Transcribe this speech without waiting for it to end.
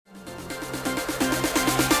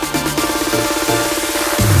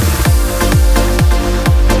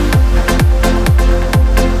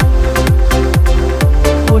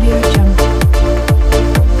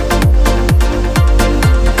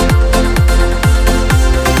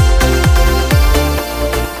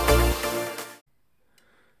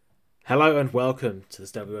Hello and welcome to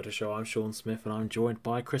this Devil Auto Show. I'm Sean Smith and I'm joined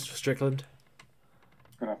by Christopher Strickland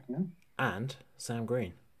Good afternoon. and Sam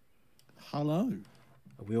Green. Hello.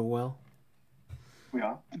 Are we all well? We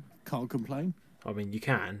are. Can't complain. I mean, you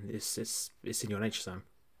can. It's in your nature, Sam.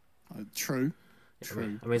 True. I True.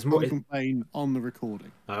 mean, it's more. Can't complain on the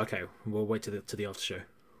recording. Okay, we'll wait to the after show.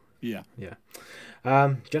 Yeah. Yeah,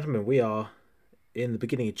 gentlemen, we are in the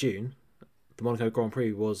beginning of June. The Monaco Grand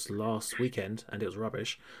Prix was last weekend and it was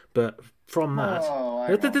rubbish. But from that,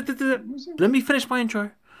 let me finish my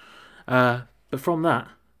intro. But from that,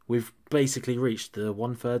 we've basically reached the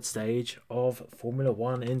 1/3 stage of Formula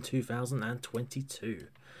One in 2022.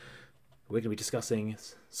 We're going to be discussing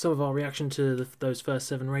some of our reaction to those first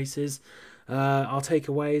 7 races, our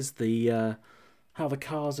takeaways, the how the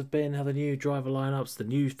cars have been, how the new driver lineups, the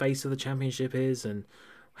new face of the championship is, and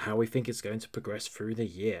how we think it's going to progress through the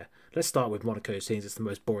year. Let's start with Monaco, seeing it's the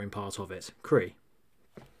most boring part of it. Cree.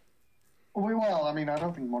 Well, I mean, I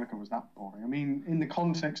don't think Monaco was that boring. I mean, in the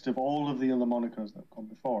context of all of the other Monacos that have come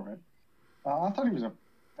before it, I thought it was a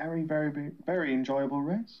very, very, very enjoyable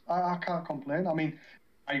race. I can't complain. I mean,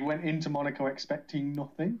 I went into Monaco expecting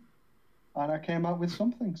nothing, and I came out with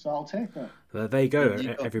something, so I'll take that. There you go,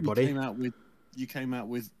 everybody. You came out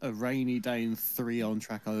with a rainy day and 3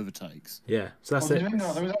 on-track overtakes. Yeah, so that's it.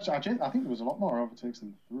 No, there was actually, I think there was a lot more overtakes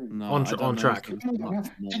than 3. No, On track.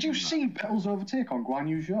 Did you see Vettel's overtake on Guan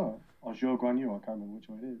Yu Zhou? Or Zhou Guan Yu, I can't remember which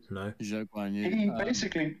one it is. No. Zhou Guan Yu. He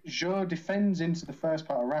basically, Zhou defends into the first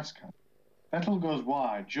part of Rascal. Vettel goes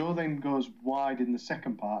wide. Zhou then goes wide in the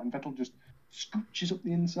second part, and Vettel just scooches up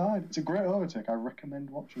the inside. It's a great overtake. I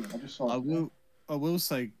recommend watching it. I just saw it. I will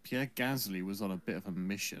say Pierre Gasly was on a bit of a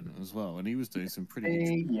mission as well, and he was doing some pretty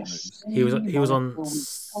good Yes. He was on.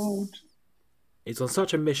 It's on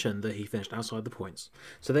such a mission that he finished outside the points.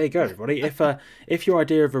 So there you go, everybody. If your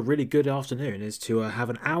idea of a really good afternoon is to have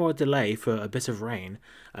an hour delay for a bit of rain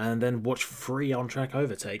and then watch 3 on-track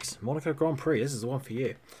overtakes, Monaco Grand Prix, this is the one for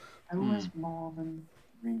you. There was more than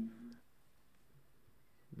 3.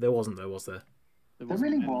 There wasn't, though, was there? There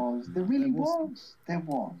really was. There really was. There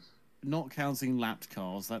was. Not counting lapped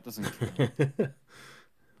cars, that doesn't count. Well,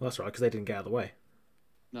 that's right, because they didn't get out of the way.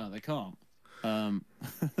 No, they can't.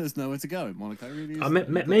 There's nowhere to go in Monaco.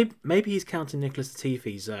 Really, maybe he's counting Nicholas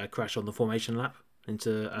Latifi's crash on the formation lap into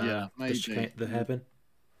the hairpin.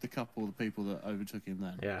 The couple of people that overtook him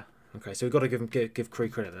then. Yeah. Okay, so we've got to give Cree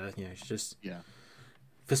credit there. You know, it's just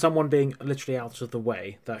for someone being literally out of the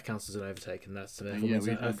way, that counts as an overtake, and that's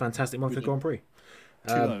a fantastic Monaco Grand Prix.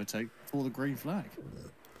 2 overtake for the green flag.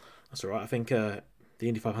 That's all right. I think the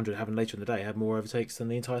Indy 500 happened later in the day had more overtakes than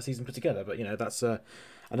the entire season put together, but that's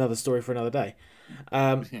another story for another day.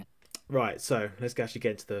 Right, so let's actually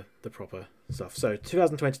get into the proper stuff. So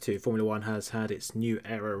 2022 Formula One has had its new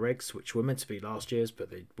aero regs, which were meant to be last year's, but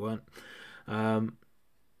they weren't.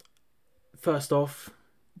 First off,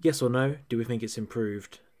 yes or no, do we think it's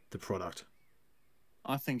improved the product?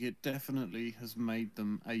 I think it definitely has made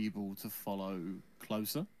them able to follow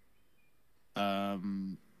closer,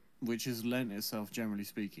 which has lent itself, generally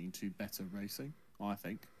speaking, to better racing, I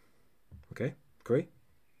think. Okay, agree?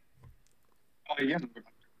 Yeah.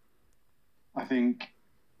 I think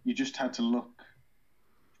you just had to look.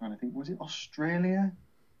 Trying to think, was it Australia?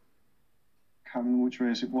 Can't remember which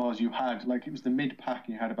race it was. You had, it was the mid-pack,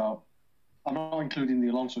 and you had about, I'm not including the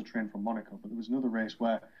Alonso train from Monaco, but there was another race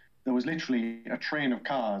where there was literally a train of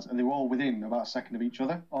cars, and they were all within about a second of each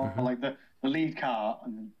other. Or the lead car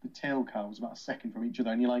and the tail car was about a second from each other,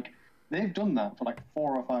 and you're like, they've done that for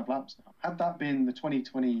 4 or 5 laps now. Had that been the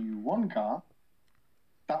 2021 car,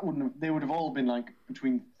 they would have all been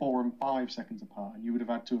between 4 and 5 seconds apart, and you would have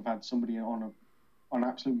had to have had somebody on an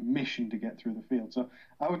absolute mission to get through the field. So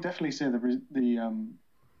I would definitely say the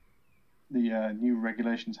new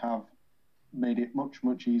regulations have made it much,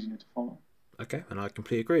 much easier to follow. Okay, and I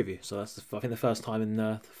completely agree with you. So that's I think the first time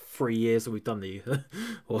in 3 years that we've done the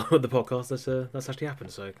podcast that's actually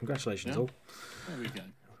happened. So congratulations all. There we go.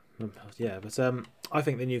 Yeah, but I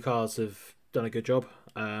think the new cars have done a good job.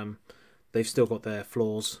 They've still got their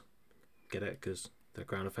flaws. Get it? Because the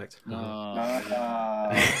ground effect. No,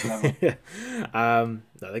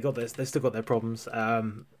 they still got their problems.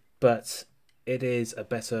 But it is a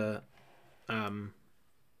better.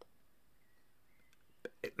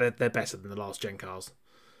 They're better than the last gen cars.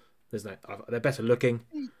 They're better looking.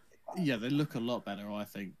 Yeah, they look a lot better, I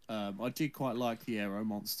think. I did quite like the Aero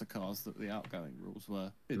Monster cars that the outgoing rules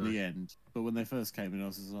were in the end. But when they first came in, I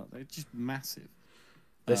was just like, they're just massive.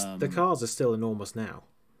 The cars are still enormous now.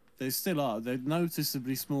 They still are. They're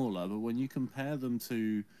noticeably smaller, but when you compare them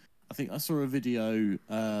to... I think I saw a video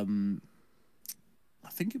I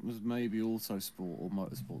think it was maybe Autosport or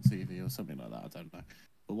Motorsport TV or something like that. I don't know.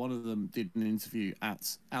 But one of them did an interview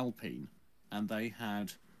at Alpine, and they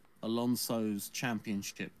had Alonso's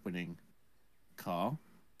championship-winning car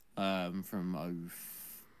from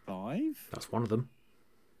 05. That's one of them.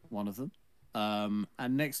 One of them.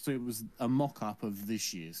 And next to it was a mock-up of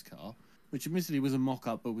this year's car, which admittedly was a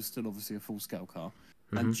mock-up, but was still obviously a full-scale car.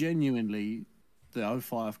 Mm-hmm. And genuinely, the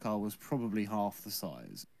 05 car was probably half the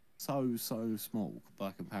size. So small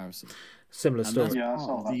by comparison. Similar story. Yeah, I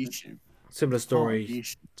saw that. The issue. Similar story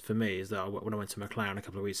for me is that when I went to McLaren a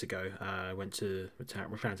couple of weeks ago, I went to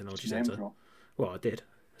McLaren Technology Centre. Well, I did.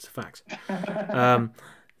 It's a fact.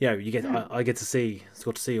 Yeah, I got to see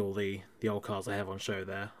all the old cars they have on show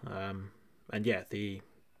there. And yeah,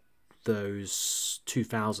 those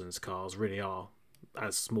 2000s cars really are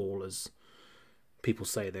as small as people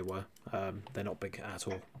say they were. They're not big at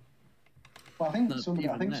all. Well, I think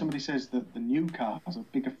somebody says that the new car has a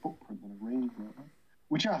bigger footprint than a Range Rover,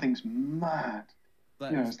 which I think is mad.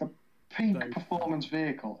 It's the peak performance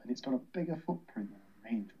vehicle, and it's got a bigger footprint than a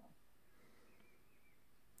Range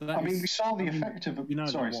Rover. We saw the effect of a...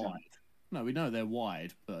 Sorry, wide. No, we know they're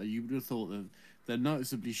wide, but you would have thought that they're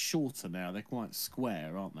noticeably shorter now. They're quite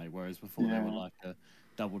square, aren't they? Whereas before they were like a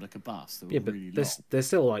double-decker bus. Yeah, but really they're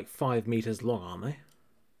still like 5 meters long, aren't they?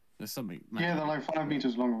 There's something. Yeah, they're like 5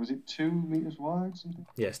 meters long. Was it 2 meters wide? Something?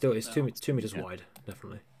 Yeah, still it's 2 meters wide,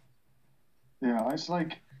 definitely. Yeah, it's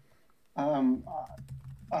like, I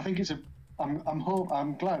think it's a.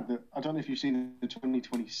 I'm glad that I don't know if you've seen the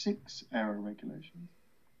 2026 aero regulations,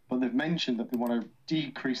 but they've mentioned that they want to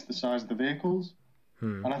decrease the size of the vehicles.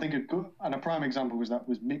 And I think a prime example was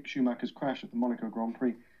Mick Schumacher's crash at the Monaco Grand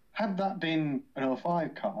Prix. Had that been an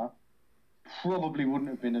 05 car, probably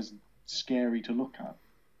wouldn't have been as scary to look at.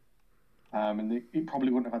 And it probably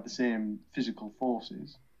wouldn't have had the same physical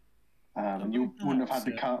forces, and you wouldn't have had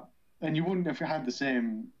the car, and you wouldn't have had the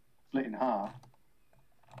same split in half.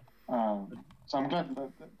 So I'm glad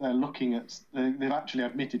that they're looking at. They've actually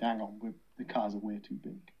admitted, hang on, the cars are way too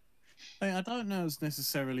big. I don't know as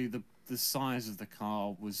necessarily the size of the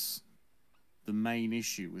car was the main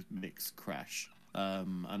issue with Mick's crash,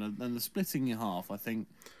 and the splitting in half. I think.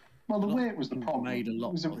 Well, the weight was the problem. It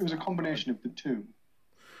was a combination of the two.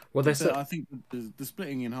 Well, I think the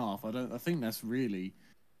splitting in half. I think that's really,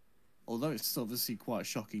 although it's obviously quite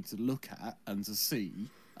shocking to look at and to see.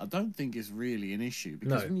 I don't think it's really an issue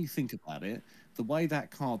because when you think about it, the way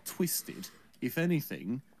that car twisted, if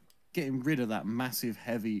anything, getting rid of that massive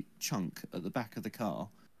heavy chunk at the back of the car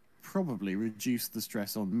probably reduced the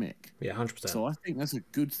stress on Mick. Yeah, 100%. So I think that's a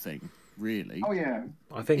good thing, really. Oh yeah,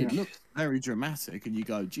 I think it looks very dramatic, and you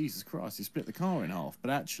go, Jesus Christ, he split the car in half,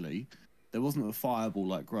 but actually. There wasn't a fireball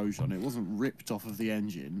like Grosjean. It wasn't ripped off of the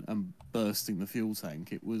engine and bursting the fuel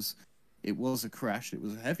tank. It was a crash. It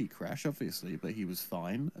was a heavy crash, obviously, but he was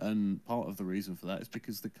fine. And part of the reason for that is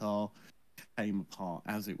because the car came apart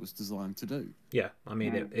as it was designed to do. Yeah, I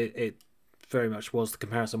mean, it very much was. The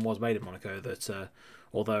comparison was made in Monaco that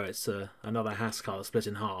although it's another Haas car that split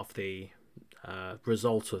in half, the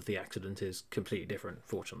result of the accident is completely different,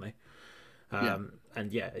 fortunately.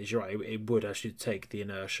 And yeah, as you're right, it would actually take the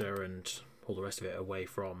inertia and all the rest of it away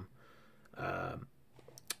from the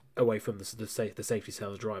safety cell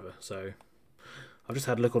of the driver. So I've just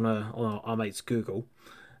had a look on our mate's Google,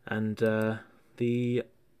 and the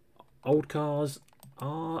old cars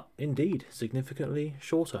are indeed significantly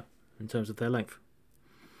shorter in terms of their length.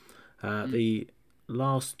 The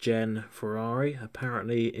last gen Ferrari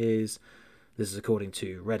apparently is. This is according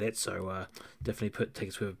to Reddit, so definitely take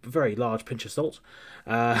it with a very large pinch of salt.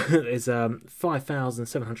 Is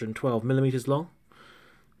 5,712 millimeters long.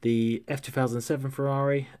 The F2007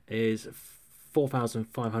 Ferrari is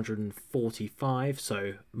 4,545,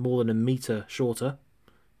 so more than a meter shorter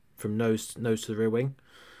from nose to the rear wing.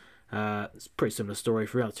 It's a pretty similar story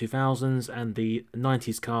throughout the 2000s, and the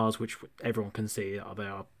 90s cars, which everyone can see, they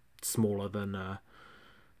are smaller than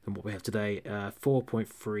what we have today,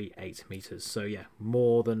 4.38 meters. So yeah,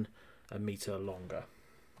 more than a meter longer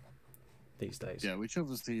these days. Yeah, which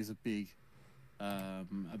obviously is a big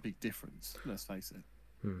difference. Let's face it.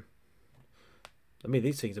 I mean,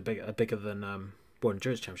 these things are bigger than World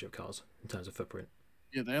Endurance Championship cars in terms of footprint.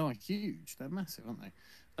 Yeah, they are huge. They're massive, aren't they?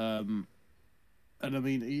 And I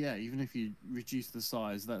mean, yeah, even if you reduce the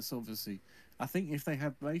size, that's obviously. I think if they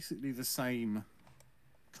have basically the same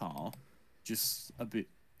car, just a bit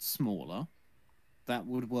smaller, that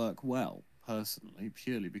would work well, personally,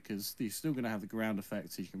 purely because you're still going to have the ground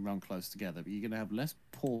effect so you can run close together, but you're going to have less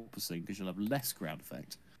porpoising because you'll have less ground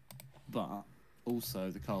effect. But also,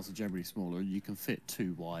 the cars are generally smaller and you can fit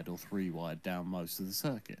 2 wide or 3 wide down most of the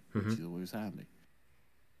circuit, which is always handy.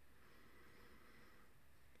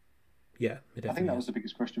 Yeah, it I think that was the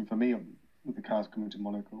biggest question for me with the cars coming to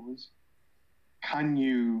Monaco was, can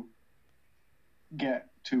you get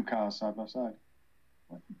two cars side by side?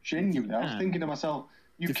 Like, genuinely, I was thinking to myself,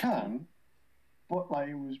 you can, but like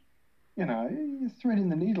it was, you know, you're threading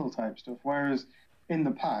the needle type stuff. Whereas in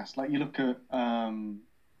the past, like you look at, and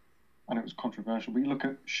it was controversial, but you look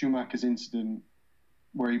at Schumacher's incident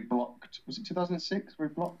where he blocked, was it 2006, where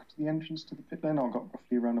he blocked the entrance to the pit lane, or got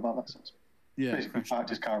roughly around about that sense? Yeah. Basically parked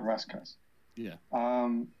his car at Raskas. Yeah.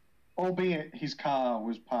 Albeit his car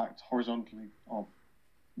was parked horizontally or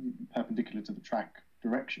perpendicular to the track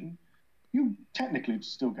direction, you technically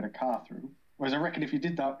still get a car through. Whereas I reckon if you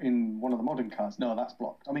did that in one of the modern cars, no, that's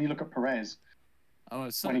blocked. I mean, you look at Perez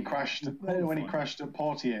when he crashed at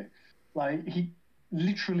Portier, like he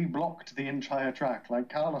literally blocked the entire track. Like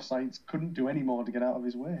Carlos Sainz couldn't do any more to get out of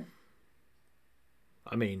his way.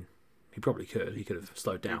 I mean, he probably could. He could have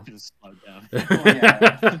slowed down. He could have slowed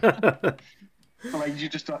down. But like, you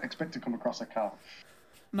just don't expect to come across a car.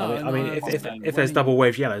 No, I mean, if there's double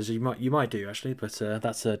wave yellows, you might do actually, but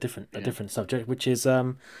that's a different subject, which is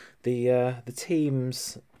the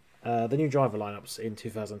teams, the new driver lineups in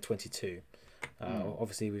 2022.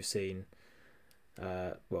 Obviously, we've seen,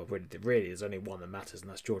 well, really, there's only one that matters, and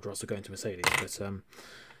that's George Russell going to Mercedes. But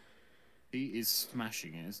he is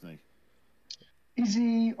smashing it, isn't he? Is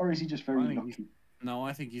he, or is he just very lucky? No,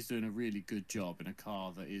 I think he's doing a really good job in a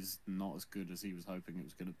car that is not as good as he was hoping it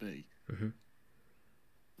was going to be. Mm-hmm.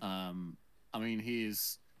 I mean, he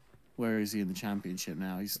is. Where is he in the championship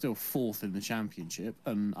now? He's still fourth in the championship,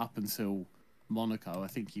 and up until Monaco, I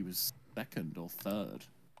think he was second or third.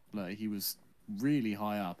 Like he was really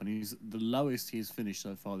high up, and he's the lowest he has finished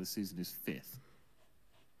so far this season is fifth,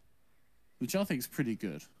 which I think is pretty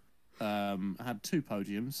good. Had 2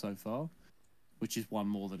 podiums so far, which is one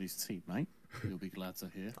more than his teammate. You'll be glad to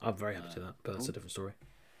hear. I'm very happy to that, but that's a different story.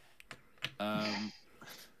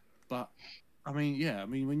 But I mean, yeah, I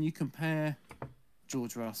mean, when you compare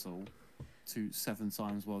George Russell to 7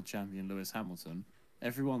 times world champion Lewis Hamilton,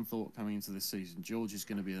 everyone thought coming into this season, George is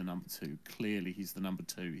going to be the number 2. Clearly, he's the number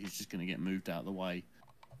 2. He's just going to get moved out of the way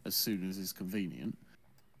as soon as it's convenient.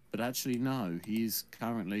 But actually, no, he is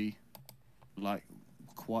currently like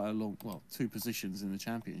quite a long, 2 positions in the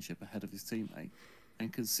championship ahead of his teammate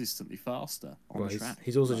and consistently faster on the track.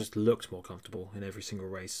 He's also just looked more comfortable in every single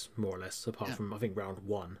race, more or less, apart from, I think, round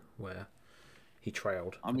 1, where he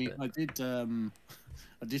trailed. I mean, I did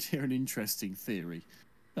hear an interesting theory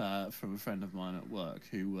from a friend of mine at work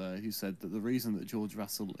who said that the reason that George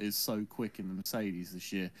Russell is so quick in the Mercedes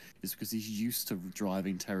this year is because he's used to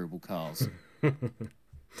driving terrible cars.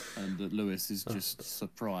 And that Lewis is just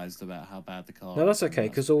surprised about how bad the car is. No, that's okay,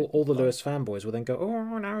 because all the Lewis fanboys will then go,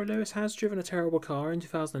 oh, no, Lewis has driven a terrible car in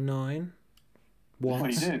 2009. Well,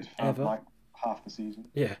 he did for like half the season.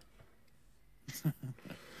 Yeah.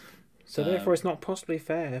 So therefore, it's not possibly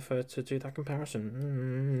fair to do that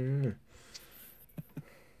comparison.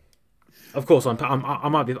 Of course, I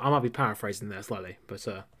might be paraphrasing there slightly, but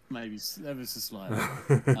maybe ever so slightly.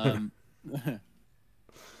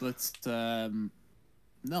 But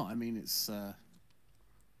no, I mean it's I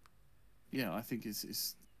think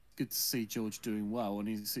it's good to see George doing well, and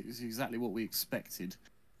it's exactly what we expected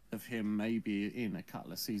of him. Maybe in a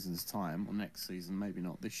couple of seasons' time, or next season, maybe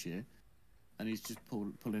not this year. And he's just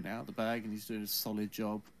pulling it out of the bag, and he's doing a solid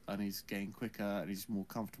job, and he's getting quicker, and he's more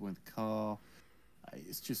comfortable in the car.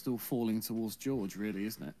 It's just all falling towards George, really,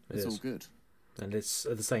 isn't it? It's all good. And it's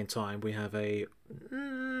at the same time we have a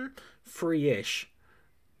free-ish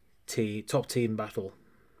top team battle.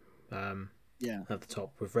 At the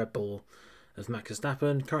top with Red Bull as Max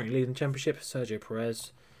Verstappen currently leading the championship. Sergio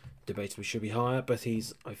Perez debatably should be higher, but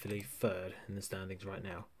he's hopefully 3rd in the standings right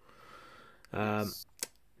now.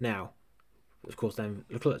 Now, of course, then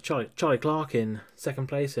look at Charlie Clark in 2nd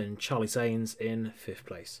place and Charlie Sainz in 5th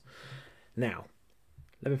place. Now,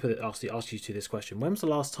 let me ask you to this question: when was the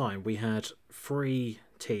last time we had 3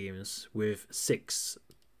 teams with 6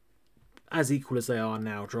 as equal as they are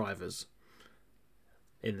now drivers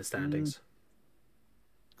in the standings?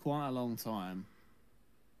 Quite a long time.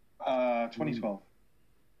 2012.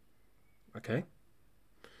 Okay.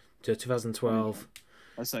 So 2012.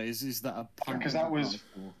 I say, is that a punt? Because that was.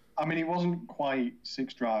 I mean, it wasn't quite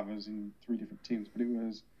 6 drivers in 3 different teams, but it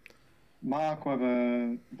was Mark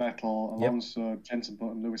Webber, Vettel, Alonso, Jenson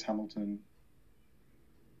Button, Lewis Hamilton.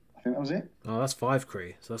 I think that was it. Oh, that's 5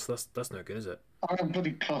 Cree. So that's no good, is it? I'm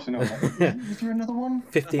bloody close enough. Is there another one?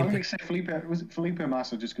 15. I'm going to say Felipe. Was it Felipe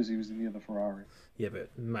Massa just because he was in the other Ferrari? Yeah, but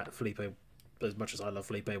Felipe, as much as I love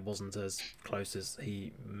Felipe, wasn't as close as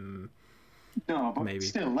he. No, but maybe.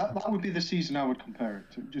 Still, that would be the season I would compare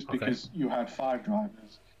it to, just because you had 5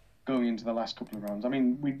 drivers going into the last couple of rounds. I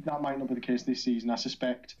mean, that might not be the case this season. I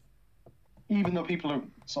suspect, even though people are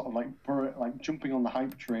sort of like jumping on the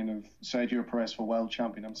hype train of Sergio Perez for world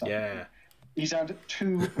champion, he's had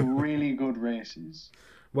 2 really good races.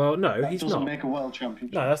 Well, no, that he's doesn't not. make a world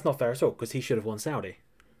championship. No, that's not fair at all, because he should have won Saudi.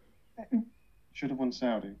 Should have won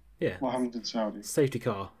Saudi. Yeah. What happened in Saudi? Safety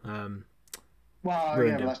car. Well,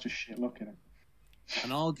 yeah, but that's just shit luck, innit?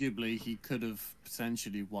 And arguably, he could have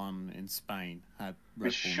potentially won in Spain had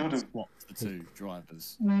Red Bull swapped the 2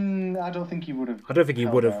 drivers. I don't think he would have. I don't think he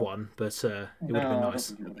would have won, but it would have been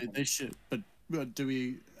nice. They should. But do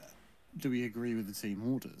we agree with the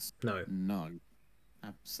team orders? No. No.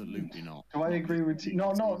 Absolutely not. Do I agree with you?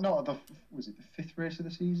 No, not the. Was it the 5th race of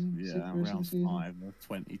the season? Yeah, round 5 of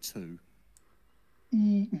 22.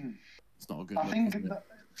 It's not a good.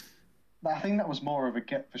 I think that was more of a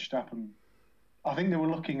get Verstappen. I think they were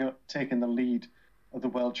looking at taking the lead of the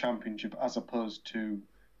World Championship as opposed to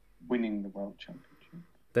winning the World Championship.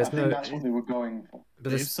 I think that's what they were going for.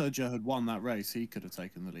 But if Sergio had won that race, he could have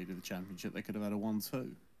taken the lead of the championship. They could have had a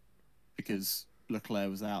 1-2 because Leclerc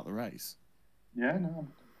was out of the race. Yeah, no, I'm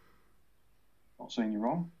not saying you're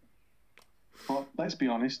wrong. But let's be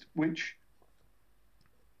honest,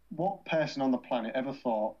 what person on the planet ever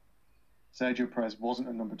thought Sergio Perez wasn't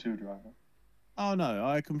a number 2 driver? Oh no,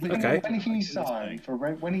 I completely. Okay. When he signed for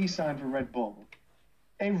Red Bull,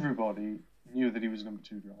 everybody knew that he was a number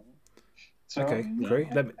 2 driver. So, okay, agree.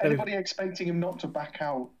 Anybody expecting him not to back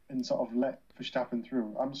out and sort of let Verstappen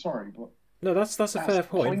through? I'm sorry, but no, that's a fair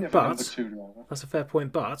point. But that's a fair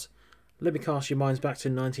point. But let me cast your minds back to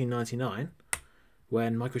 1999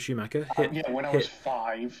 when Michael Schumacher hit. I was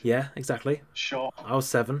 5. Yeah, exactly. Sure. I was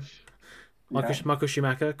 7. Michael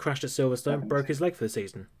Schumacher crashed at Silverstone, broke his leg for the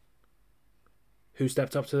season. Who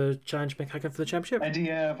stepped up to challenge Mick Hackett for the championship?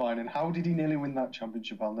 Eddie Irvine. And how did he nearly win that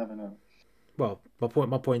championship? I'll never know. Well,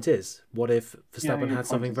 my point is, what if Verstappen had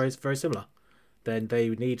something very very similar? Then they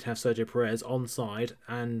would need to have Sergio Perez on side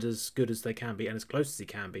and as good as they can be and as close as he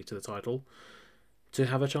can be to the title to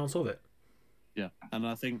have a chance of it. Yeah, and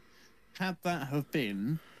I think had that have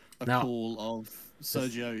been a call of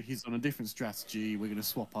Sergio, he's on a different strategy, we're going to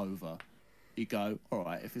swap over. You go, all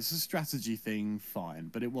right, if it's a strategy thing, fine.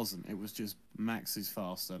 But it wasn't. It was just Max is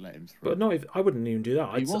faster, let him through. But no, I wouldn't even do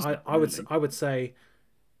that. I would say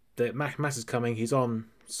that Max is coming. He's on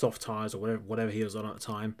soft tyres or whatever he was on at the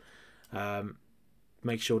time.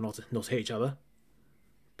 Make sure not to hit each other,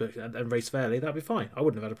 but and race fairly. That'd be fine. I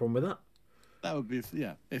wouldn't have had a problem with that. That would be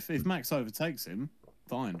If Max overtakes him,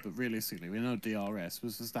 fine. But realistically, we know DRS.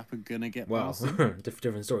 Was Verstappen gonna get past him?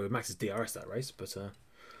 different story with Max's DRS that race, but.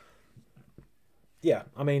 Yeah,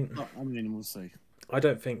 I mean, we'll see. I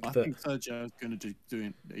don't think I think Sergio's going to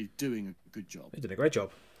doing a good job. He's doing a great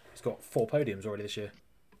job. He's got 4 podiums already this year.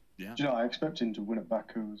 Yeah. Do you know, I expect him to win at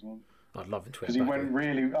Baku as well. I'd love him to win. Because he went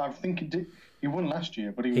really. I think he did. He won last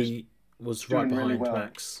year, but he was right behind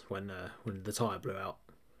Max when the tyre blew out.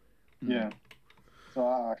 Yeah. So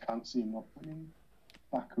I can't see him not winning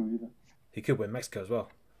Baku either. He could win Mexico as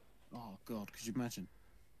well. Oh God, could you imagine?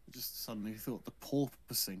 Just suddenly thought the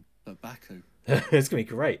porpoising at Baku. It's gonna be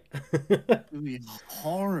great. It would be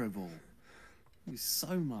horrible. It would be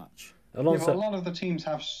so much. A lot of the teams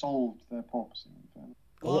have solved their porpoising.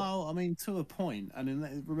 Well, I mean, to a point.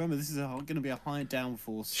 And remember, this is going to be a high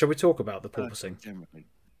downforce. Shall we talk about the porpoising? Generally.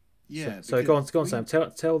 Yeah. So go on, Sam.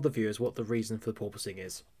 Tell the viewers what the reason for the porpoising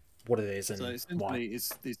is, what it is, and so essentially why.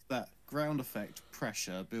 It's that ground effect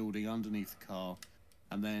pressure building underneath the car,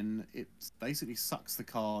 and then it basically sucks the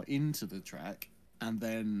car into the track, and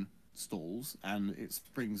then stalls, and it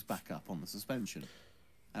springs back up on the suspension,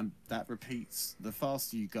 and that repeats. The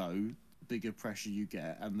faster you go, the bigger pressure you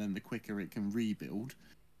get, and then the quicker it can rebuild.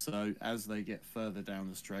 So as they get further down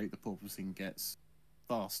the straight, the porpoising gets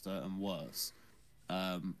faster and worse.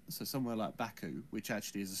 So somewhere like Baku, which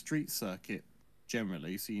actually is a street circuit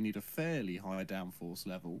generally, so you need a fairly high downforce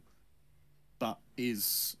level, but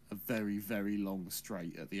is a very, very long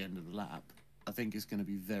straight at the end of the lap, I think it's going to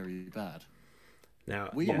be very bad. Now,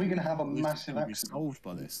 we're going to have a massive accident. Solved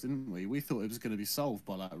by this, didn't we? We thought it was going to be solved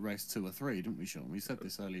by like race 2 or 3, didn't we, Sean? We said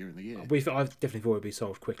this earlier in the year. I definitely thought it would be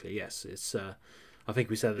solved quickly. Yes, it's. I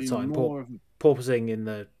think we said at the time, porpoising in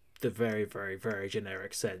the very, very, very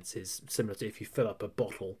generic sense is similar to if you fill up a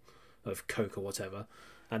bottle of Coke or whatever,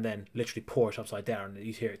 and then literally pour it upside down, and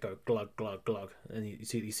you hear it go glug glug glug, and you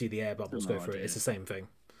see the air bubbles go through it. It's the same thing.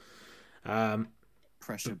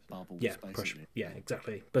 Pressure bubbles. Yeah, basically. pressure. Yeah,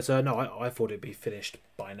 exactly. But no, I thought it'd be finished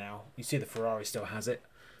by now. You see, the Ferrari still has it.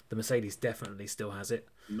 The Mercedes definitely still has it.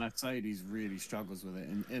 Mercedes really struggles with it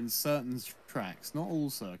in certain tracks, not all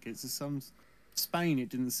circuits. There's Spain, it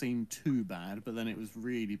didn't seem too bad, but then it was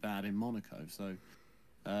really bad in Monaco. So,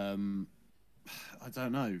 I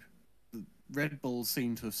don't know. Red Bull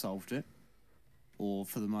seem to have solved it, or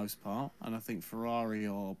for the most part, and I think Ferrari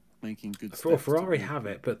are making good steps. Ferrari have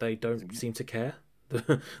it, but they don't seem to care.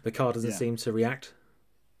 The car doesn't seem to react.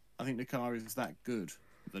 I think the car is that good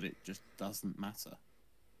that it just doesn't matter.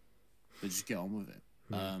 They just get on with it.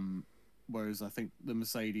 Whereas I think the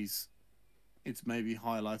Mercedes, it's maybe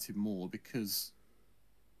highlighted more because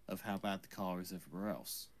of how bad the car is everywhere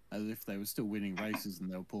else. As if they were still winning races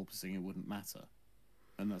and they were porpoising, it wouldn't matter.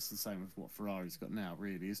 And that's the same with what Ferrari's got now,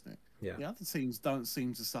 really, isn't it? Yeah. The other teams don't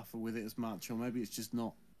seem to suffer with it as much, or maybe it's just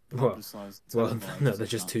not publicised. Well, no, they're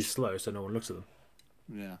just too slow, so no one looks at them.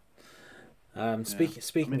 Yeah.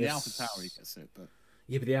 Speaking, the AlphaTauri gets it, but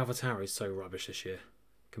the AlphaTauri is so rubbish this year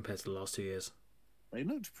compared to the last 2 years. They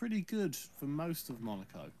looked pretty good for most of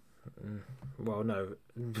Monaco. Well, no,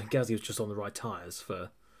 Gasly was just on the right tyres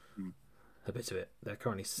for a bit of it. They're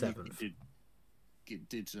currently 7th. It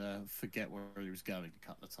did forget where he was going a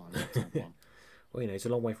couple of times. Well, it's a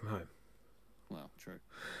long way from home. Well, true.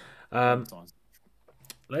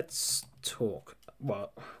 Let's talk.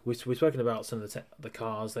 Well, we've spoken about some of the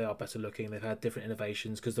cars. They are better looking. They've had different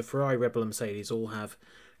innovations because the Ferrari, Red Bull, and Mercedes all have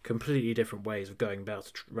completely different ways of going about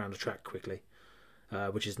around a track quickly,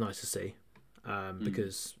 which is nice to see.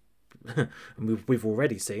 Because we've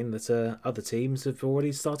already seen that other teams have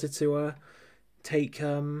already started to take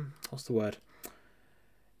what's the word?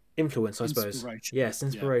 Influence, I suppose. Yes,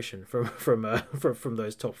 inspiration from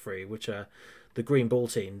those top three, which are the Green Bull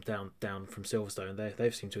team down from Silverstone.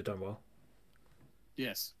 They've seemed to have done well.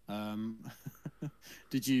 Yes.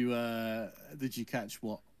 Did you catch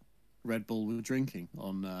what Red Bull were drinking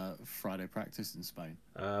on Friday practice in Spain?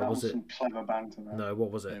 Was it some clever banter there. No,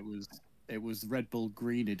 what was it? It was Red Bull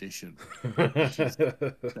Green Edition.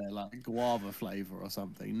 They're like guava flavour or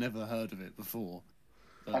something. Never heard of it before.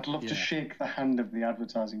 But, I'd love to shake the hand of the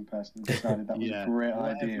advertising person who decided that was a great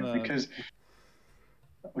idea, because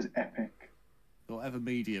that was epic. Whatever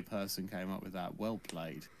media person came up with that, well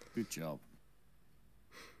played. Good job.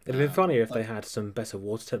 It'd have been funnier if they had some better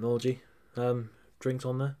water technology drinks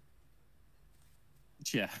on there.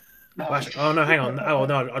 Yeah. Oh no, hang on. Oh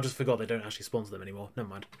no, I just forgot they don't actually sponsor them anymore. Never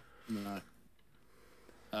mind. No.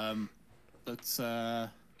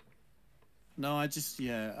 No, I just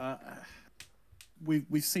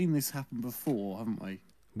we've seen this happen before, haven't we?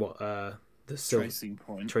 What the Tracing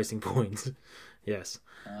Point? Tracing Point. Yes.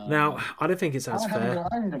 Now I don't think it's as fair.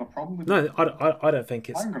 I haven't got a problem with it. I don't think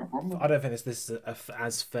it's. I haven't got a problem with I don't think this is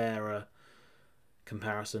as fair a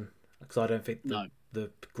comparison, because I don't think the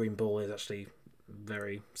Green Bull is actually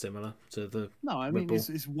very similar to the. No, I mean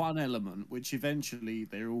it's one element which eventually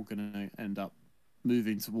they're all going to end up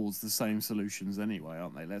moving towards the same solutions anyway,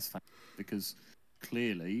 aren't they? Let's face it, because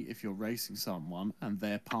clearly, if you're racing someone and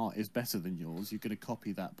their part is better than yours, you're going to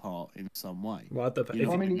copy that part in some way. Well,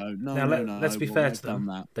 let's be fair to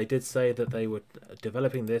them. They did say that they were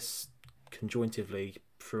developing this conjointly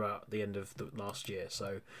throughout the end of the last year.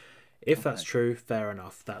 So, if that's true, fair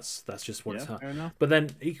enough. That's just what it's. Fair enough. But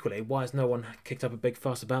then equally, why has no one kicked up a big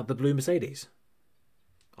fuss about the blue Mercedes,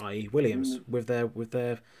 i.e. Williams, with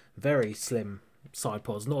their very slim side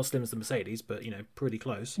pods, not as slim as the Mercedes, but pretty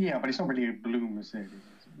close. Yeah, but it's not really a blue Mercedes.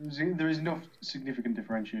 There is enough significant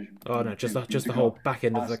differentiation. Oh no, just the whole back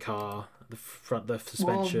end of the car, the front, the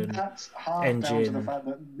suspension, that's half engine. Down to the fact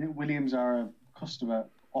that Williams are a customer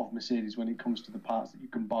of Mercedes when it comes to the parts that you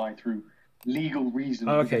can buy through legal reasons.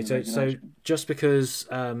 Oh, okay, so just because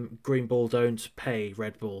Green Bull don't pay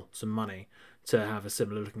Red Bull some money to have a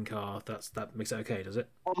similar looking car, that makes it okay, does it?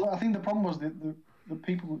 Well, I think the problem was that the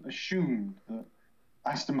people assumed that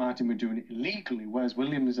Aston Martin were doing it illegally, whereas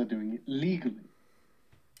Williams are doing it legally.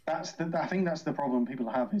 I think that's the problem people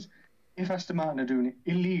have, is if Aston Martin are doing it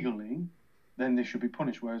illegally, then they should be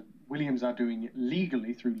punished, whereas Williams are doing it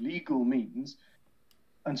legally through legal means,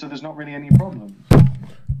 and so there's not really any problem.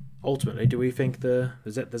 Ultimately, do we think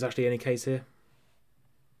there's actually any case here?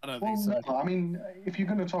 I don't think so. No. I mean, if you're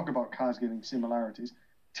going to talk about cars getting similarities,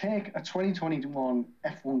 take a 2021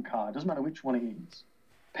 F1 car, doesn't matter which one it is,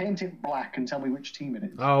 paint it black and tell me which team it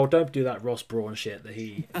is. Oh, don't do that Ross Brawn shit that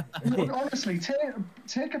he... Honestly, take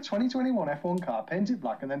a 2021 F1 car, paint it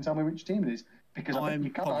black, and then tell me which team it is, because I think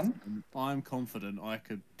you can. I'm confident I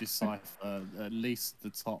could decipher at least the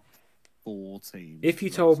top 4 teams. If you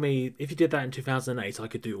did that in 2008, I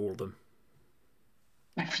could do all of them.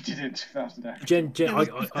 If you did it in 2008.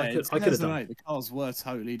 I could have done. The cars were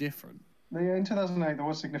totally different. Yeah, in 2008 there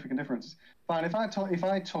was significant differences. Fine, if I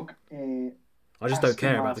took a I just don't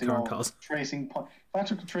care about the current cars. Tracing point. If I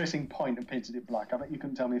took a tracing point and painted it black, I bet you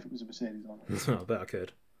couldn't tell me if it was a Mercedes or not. I bet I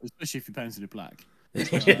could. Especially if you painted it black. No,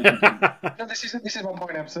 this is my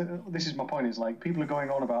point. This is my point. Is like people are going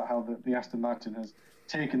on about how the Aston Martin has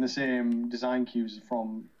taken the same design cues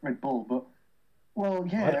from Red Bull, but well,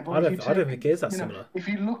 yeah. I don't think it is that similar. If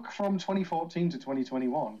you look from 2014 to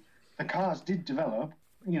 2021, the cars did develop.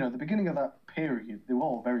 The beginning of that period, they were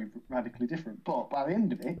all very radically different. But by the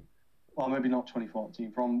end of it, well, maybe not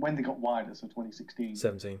 2014, from when they got wider, so 2016.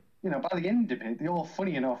 17. By the end of it, they all,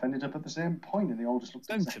 funny enough, ended up at the same point, and they all just looked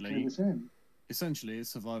exactly the same. Essentially,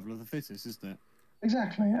 it's survival of the fittest, isn't it?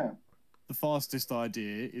 Exactly, yeah. The fastest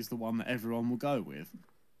idea is the one that everyone will go with.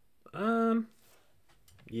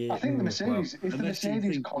 Yeah. I think the Mercedes, if the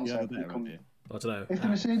Mercedes concept becomes... I don't know. If the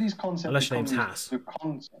Mercedes concept unless your becomes name's Haas. the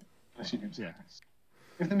concept... Unless your name's Haas.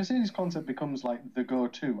 If the Mercedes concept becomes like the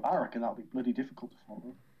go-to, I reckon that'll be bloody difficult to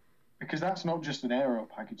follow. Because that's not just an aero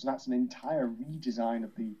package, that's an entire redesign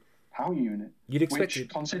of the power unit. You'd expect it,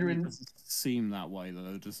 considering... It doesn't seem that way,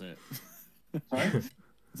 though, does it? Sorry?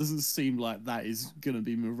 It doesn't seem like that is going to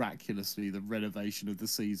be miraculously the renovation of the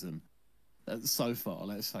season. So far,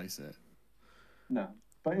 let's face it. No.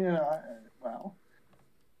 But, well...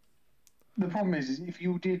 The problem is if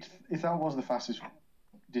that was the fastest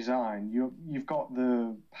design, you've got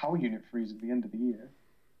the power unit freeze at the end of the year,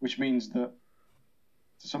 which means that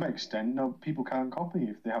to some extent, people can't copy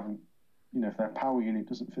if they haven't, if their power unit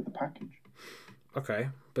doesn't fit the package. Okay,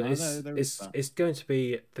 but it's going to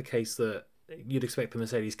be the case that you'd expect the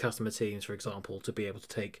Mercedes customer teams, for example, to be able to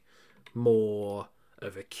take more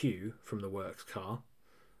of a cue from the works car,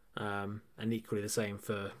 and equally the same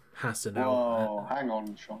for Haas and Whoa, hang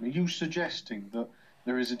on, Sean. Are you suggesting that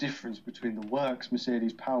there is a difference between the works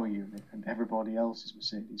Mercedes power unit and everybody else's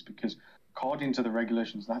Mercedes? Because according to the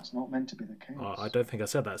regulations, that's not meant to be the case. I don't think I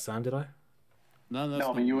said that, Sam, did I? No,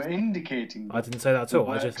 I mean, you were indicating... I didn't say that at all.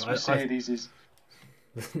 The works Mercedes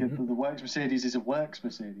is a works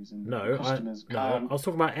Mercedes, and customers I was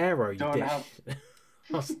talking about aero.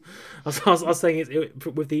 I was saying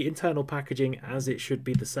with the internal packaging as it should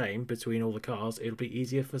be the same between all the cars, it'll be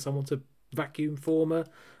easier for someone to vacuum form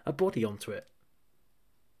a body onto it.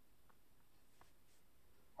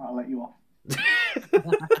 I'll let you off.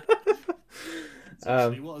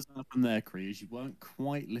 What has happened there, Cree, is you weren't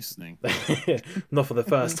quite listening. Not for the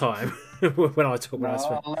first time. when I talk. No,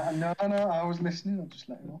 I was listening. I'll just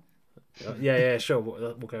let you off. Yeah, sure.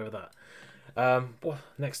 We'll go with that.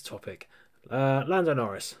 Next topic. Lando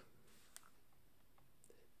Norris.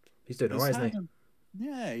 He's doing alright, isn't he?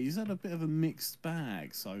 Yeah, he's had a bit of a mixed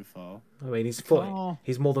bag so far. I mean, he's more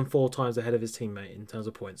than 4 times ahead of his teammate in terms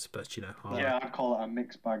of points, but yeah, I'd call it a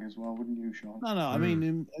mixed bag as well, wouldn't you, Sean? No, I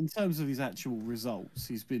mean, in terms of his actual results,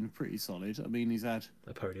 he's been pretty solid. I mean, he's had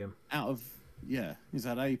a podium. He's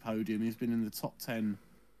had a podium. He's been in the top 10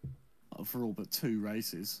 for all but 2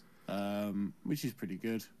 races, which is pretty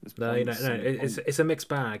good. No, it's a mixed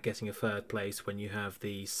bag getting a 3rd place when you have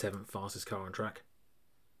the 7th fastest car on track.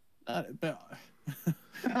 But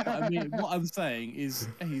I mean, what I'm saying is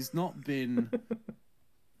he's not been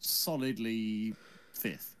solidly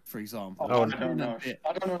 5th, for example. I don't know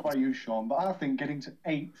about you, Sean, but I think getting to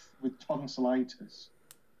 8th with tonsillitis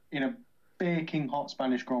in a baking hot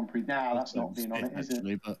Spanish Grand Prix, that's not being on it, is it?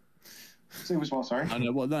 But... So it was what, sorry? I know,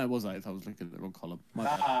 it was 8th. I was looking at the wrong column.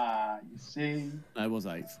 You see? No, it was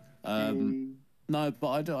 8th. No, but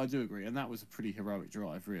I do agree, and that was a pretty heroic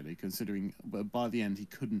drive, really, considering by the end he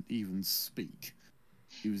couldn't even speak.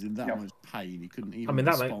 He was in that much pain, he couldn't even. I mean,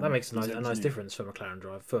 that makes a nice difference for McLaren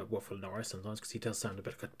drive for Norris sometimes, because he does sound a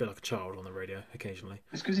bit like a child on the radio occasionally.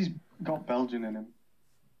 It's because he's got Belgian in him.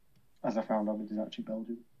 As I found out, he's actually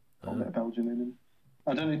Belgian. Got a bit of Belgian in him.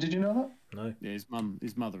 I don't know. Did you know that? No. Yeah, his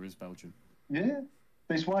mother is Belgian. Yeah,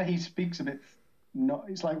 that's why he speaks a bit.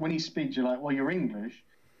 It's like when he speaks, you're like, well, you're English.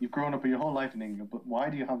 You've grown up your whole life in England, but why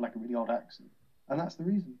do you have like a really odd accent? And that's the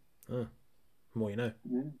reason. More you know.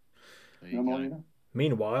 Yeah. More you know.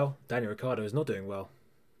 Meanwhile, Daniel Ricciardo is not doing well.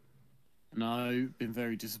 No, been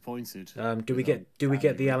very disappointed. Do we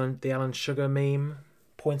get the Alan Sugar meme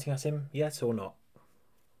pointing at him yet or not?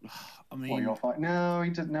 I mean, no, he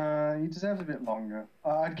deserves a bit longer.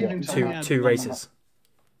 I'd give him two races.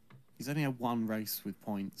 He's only had 1 race with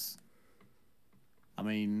points. I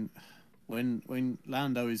mean, when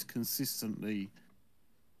Lando is consistently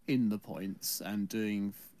in the points and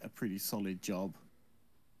doing a pretty solid job,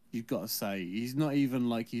 you've got to say he's not even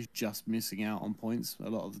like he's just missing out on points a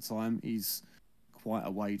lot of the time. He's quite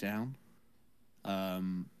a way down. I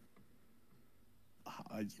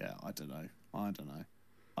don't know.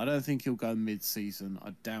 I don't think he'll go mid-season.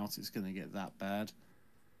 I doubt it's going to get that bad.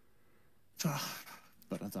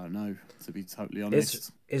 But I don't know, to be totally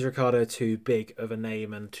honest. Is Ricciardo too big of a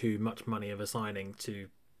name and too much money of a signing to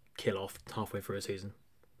kill off halfway through a season?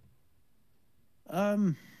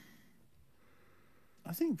 I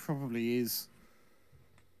think probably is.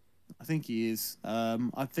 I think he is.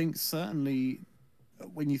 I think certainly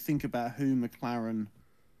when you think about who McLaren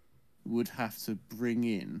would have to bring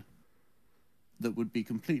in that would be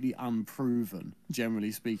completely unproven,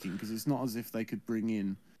 generally speaking, because it's not as if they could bring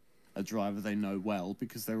in a driver they know well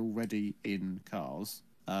because they're already in cars.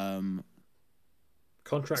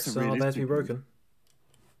 Contracts are there to be broken.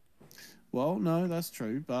 Well, no, that's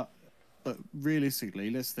true, but realistically,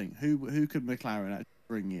 let's think who could McLaren actually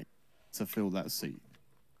bring in to fill that seat?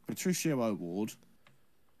 Patricio O'Ward.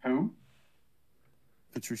 Who?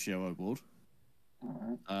 Patricio O'Ward.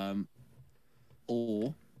 Right.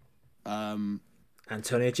 Or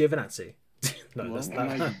Antonio Giovinazzi. No, well, that's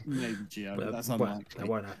that. Maybe Gio, but that's unlikely. That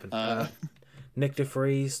won't happen. Nick de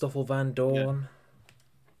Vries, Stoffel Van Dorn.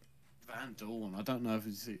 Yeah. Van Dorn. I don't know if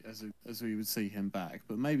it's, as we would see him back,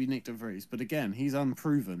 but maybe Nick de Vries. But again, he's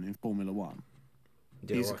unproven in Formula One.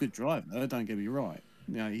 Yeah, he's a good driver. Don't get me right.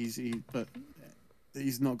 But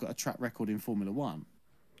he's not got a track record in Formula One.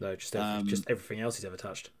 No, just everything else he's ever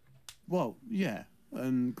touched. Well, yeah,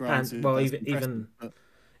 and granted, and well,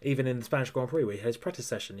 even in the Spanish Grand Prix, where he had his practice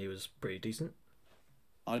session, he was pretty decent.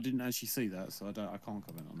 I didn't actually see that, so I can't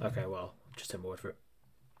comment on that. Okay, well, just take my word for it.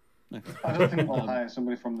 Okay. I don't think we'll hire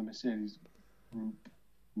somebody from the Mercedes group.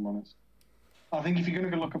 I'm honest. I think if you're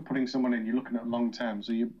going to look at putting someone in, you're looking at long term.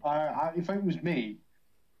 So if it was me,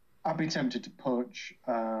 I'd be tempted to poach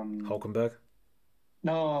Hulkenberg.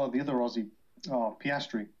 No, the other Aussie,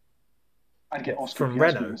 Piastri. I'd get Oscar from Piastri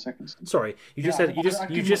Renault. in the second season. Sorry, you just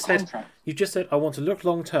said I want to look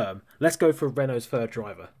long term. Let's go for Renault's third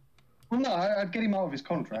driver. Well, no, I'd get him out of his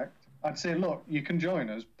contract. I'd say, look, you can join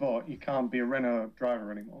us, but you can't be a Renault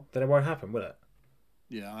driver anymore. Then it won't happen, will it?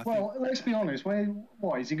 Yeah. Let's be honest.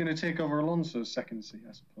 What is he going to take over Alonso's second seat?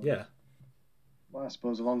 I suppose. Yeah. Well, I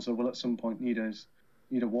suppose Alonso will at some point need a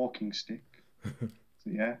walking stick. So,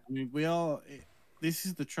 yeah. I mean, this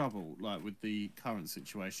is the trouble, like with the current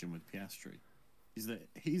situation with Piastri, is that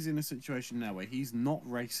he's in a situation now where he's not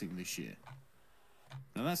racing this year.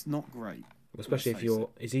 Now that's not great. Especially if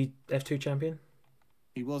is he F2 champion?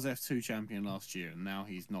 He was F2 champion last year, and now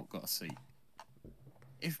he's not got a seat.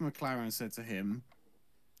 If McLaren said to him,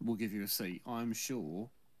 "We'll give you a seat," I'm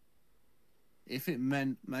sure. If it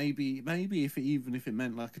meant maybe if it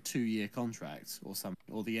meant like a 2-year contract or something,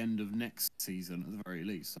 or the end of next season at the very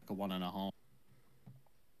least, like a 1.5.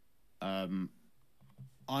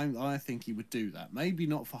 I think he would do that. Maybe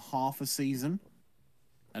not for half a season,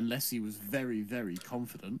 unless he was very, very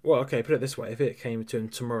confident. Well, okay, put it this way: if it came to him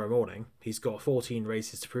tomorrow morning, he's got 14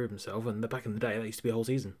 races to prove himself, and back in the day, that used to be a whole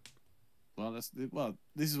season. Well, this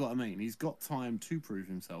is what I mean. He's got time to prove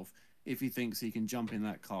himself if he thinks he can jump in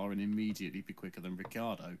that car and immediately be quicker than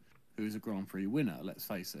Ricciardo, who is a Grand Prix winner. Let's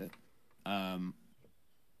face it.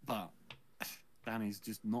 But Danny's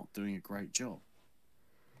just not doing a great job.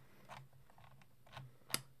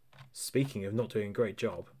 Speaking of not doing a great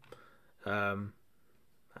job, well,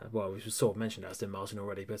 we sort of mentioned Aston Martin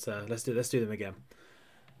already, but let's do them again.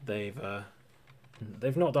 They've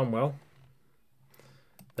not done well.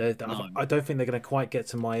 I don't think they're going to quite get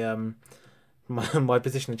to my my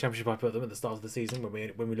position in the championship I put them at the start of the season when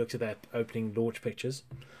we looked at their opening launch pictures.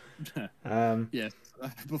 Yes,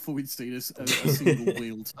 before we'd seen a single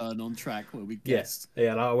wheel turn on track where we guessed.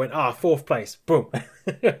 Yeah, I went 4th place, boom,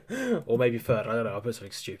 or maybe 3rd. I don't know. I put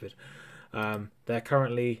something stupid. They're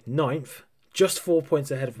currently 9th, just 4 points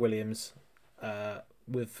ahead of Williams,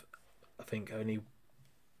 with I think only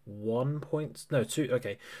 1 point. No, 2.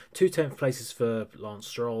 Okay, 2 10th places for Lance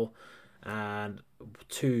Stroll, and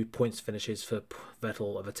 2 points finishes for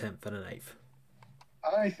Vettel of a 10th and an 8th.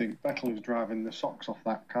 I think Vettel is driving the socks off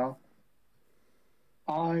that car.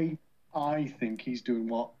 I think he's doing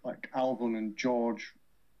what like Albon and George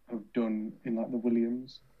have done in like the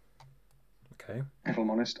Williams. Okay. If I'm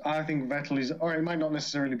honest, I think Vettel is. Or he might not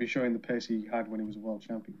necessarily be showing the pace he had when he was a world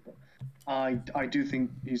champion, but I do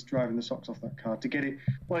think he's driving the socks off that car to get it.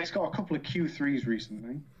 Well, he's got a couple of Q3s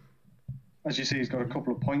recently. As you see, he's got a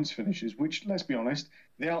couple of points finishes, which, let's be honest,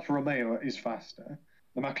 the Alfa Romeo is faster,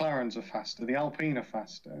 the McLarens are faster, the Alpine are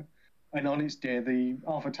faster, and on its day, the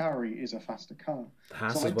AlphaTauri is a faster car. The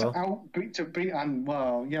Haas so, like, as well. On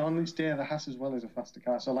its day, the Haas as well is a faster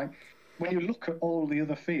car. So, like, when you look at all the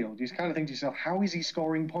other field, you kind of think to yourself, how is he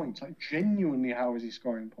scoring points? Like, genuinely, how is he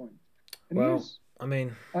scoring points? And well, I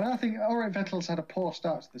mean... And I think, all right, Vettel's had a poor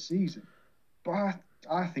start to the season, but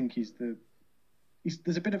I think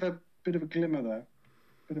there's a bit of a glimmer there,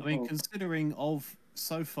 of I mean, hope. considering of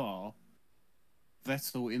so far,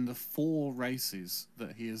 Vettel in the 4 races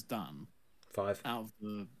that he has done 5 out of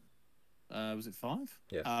the was it 5?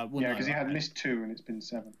 Yeah. Well, yeah, because no, he had missed 2 and it's been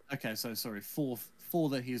 7. Okay, so sorry, four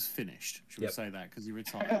that he has finished. Should we say that because he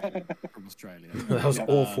retired from Australia? That was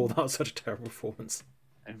awful. That was such a terrible performance.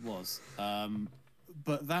 It was,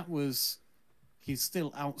 but that was he's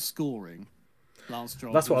still outscoring Lance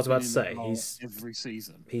Stroll. That's what I was about to say. He's every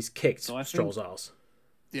season. He's kicked Stroll's ass.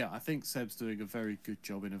 Yeah, I think Seb's doing a very good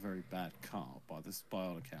job in a very bad car by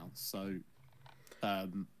all accounts. So, I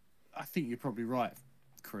think you're probably right,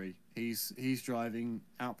 Cree. He's driving,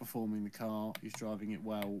 outperforming the car. He's driving it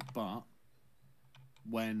well, but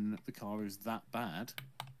when the car is that bad,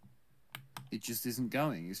 it just isn't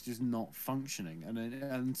going. It's just not functioning.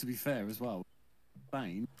 And to be fair as well,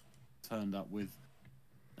 Spain turned up with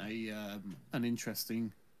an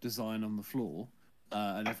interesting design on the floor,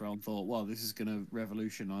 and everyone thought, well, this is going to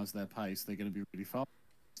revolutionise their pace. They're going to be really fast.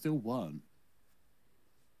 Still weren't.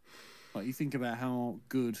 Like, you think about how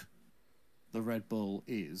good the Red Bull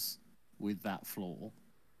is with that floor,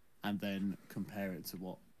 and then compare it to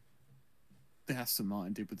what the Aston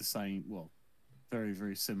Martin did with the same, very,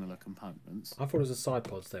 very similar components. I thought it was the side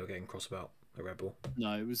pods they were getting cross about a Red Bull.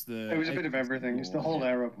 No, it was a bit of everything. It's the whole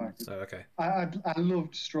aero package. Oh, okay. I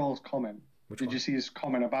loved Stroll's comment. Did you see his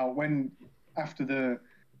comment about when after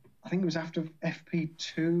I think it was after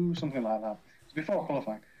FP2, something like that. It was before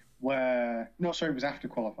qualifying. It was after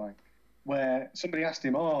qualifying, where somebody asked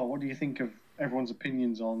him, "Oh, what do you think of everyone's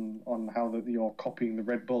opinions on how that you're copying the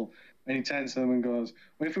Red Bull?" And he turns to them and goes,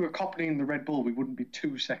 "Well, if we were copying the Red Bull, we wouldn't be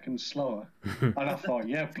 2 seconds slower." And I thought,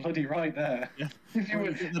 yeah, bloody right there. Yeah. If you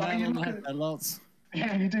were, lots.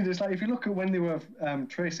 Yeah, you did. It's like if you look at when they were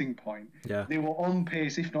tracing point, they were on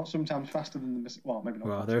pace, if not sometimes faster than the maybe not.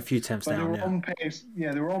 Well, there are a few temps down. They were on pace.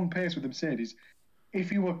 Yeah, they were on pace with the Mercedes.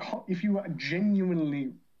 If you were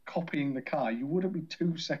genuinely copying the car, you wouldn't be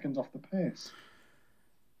 2 seconds off the pace.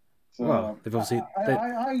 So, well, they've obviously.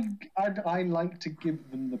 I like to give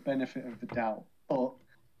them the benefit of the doubt, but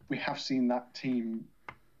we have seen that team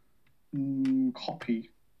copy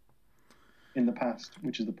in the past,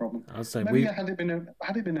 which is the problem. I'd say maybe had it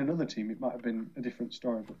been another team, it might have been a different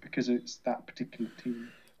story. But because it's that particular team,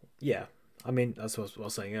 yeah, I mean that's what I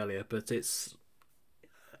was saying earlier. But it's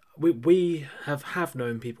we have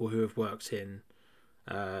known people who have worked in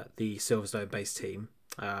the Silverstone-based team.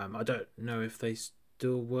 I don't know if they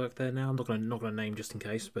still work there now. I'm not gonna name just in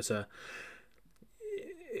case, but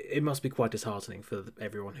it must be quite disheartening for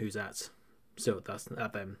everyone who's at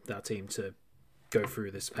that team to go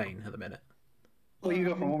through this pain at the minute. Well, you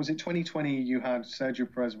go from, what was it, 2020, you had Sergio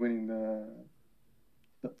Perez winning the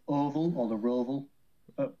Oval or the Roval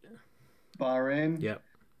at Bahrain. Yeah.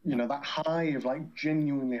 You know, that high of like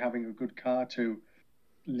genuinely having a good car to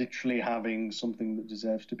literally having something that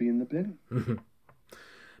deserves to be in the bin. Mm-hmm.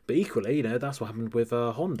 But equally, you know, that's what happened with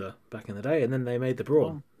Honda back in the day, and then they made the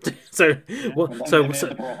Brawn. So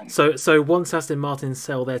once Aston Martin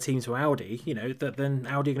sell their team to Audi, you know, then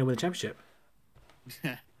Audi are going to win the championship.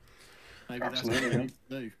 Yeah. Maybe absolutely. That's what we need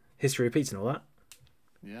to do. History repeats and all that.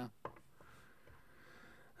 Yeah.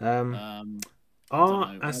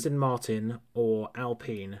 Are Aston Martin or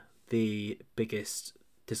Alpine the biggest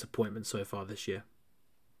disappointment so far this year?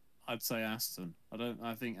 I'd say Aston.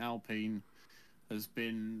 I think Alpine has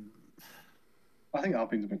been. I think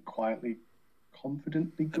Alpine's been quietly,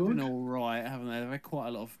 confidently good. They've been all right, haven't they? They've had quite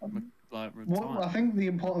a lot of Well, I think the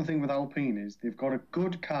important thing with Alpine is they've got a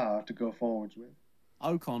good car to go forwards with.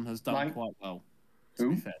 Ocon has done quite well. To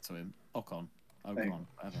be fair to him, Ocon, whatever.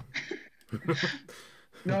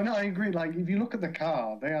 No, I agree. Like, if you look at the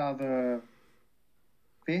car, they are the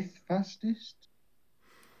 5th fastest.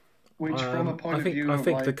 Which, from a point of view, I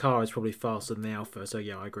think the car is probably faster than the Alfa. So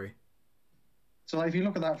yeah, I agree. So, like, if you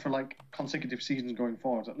look at that for like consecutive seasons going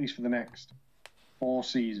forward, at least for the next 4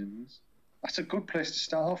 seasons, that's a good place to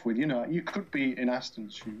start off with. You know, you could be in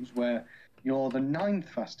Aston's shoes where you're the 9th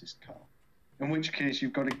fastest car. In which case,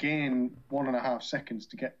 you've got to gain 1.5 seconds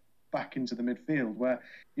to get back into the midfield, where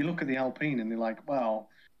you look at the Alpine and they're like, well,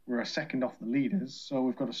 we're a second off the leaders, so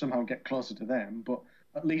we've got to somehow get closer to them, but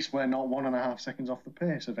at least we're not 1.5 seconds off the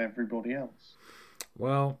pace of everybody else.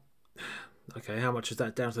 Well, okay, how much is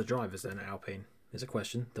that down to the drivers then at Alpine? Is a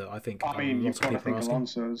question that I think you've got to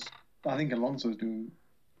think Alonso's doing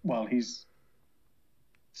well. He's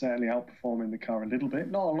certainly outperforming the car a little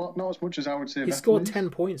bit. Not as much as I would say. He scored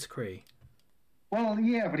 10 points, Cree. Well,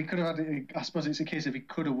 yeah, but he could have had. I suppose it's a case of he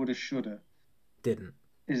coulda, woulda, shoulda. Didn't.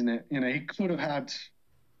 Isn't it? You know, he could have had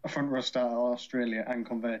a front row start at Australia and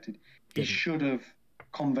converted. He should have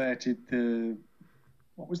converted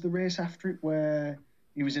what was the race after it where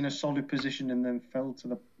he was in a solid position and then fell to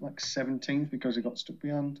the 17th because he got stuck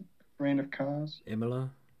behind a train of cars.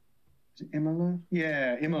 Imola? Is it Imola?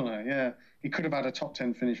 Yeah, Imola, yeah. He could have had a top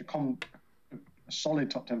 10 finish, a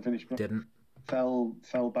solid top 10 finish, but didn't. Fell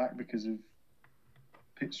back because of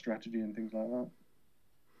pit strategy and things like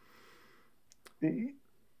that.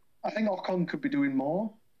 I think Ocon could be doing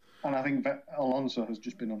more, and I think Alonso has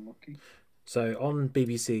just been unlucky. So on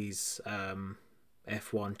BBC's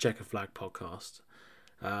F1 Checker Flag podcast,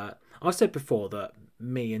 I've said before that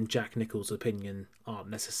me and Jack Nicholls' opinion aren't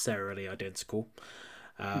necessarily identical,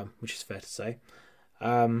 which is fair to say.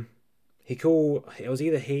 It was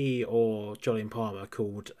either he or Jolyon Palmer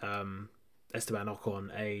called Esteban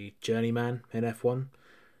Ocon a journeyman in F1,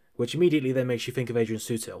 which immediately then makes you think of Adrian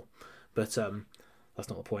Sutil, but that's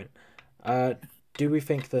not the point. Do we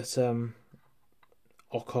think that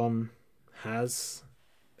Ocon has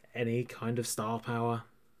any kind of star power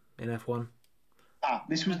in F1?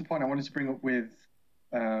 This was the point I wanted to bring up with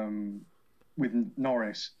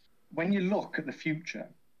Norris. When you look at the future,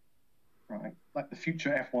 right, like the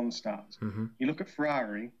future F1 stars, you look at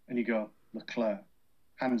Ferrari and you go, Leclerc,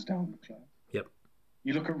 hands down Leclerc. Yep.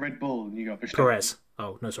 You look at Red Bull and you go, Verstappen. Perez.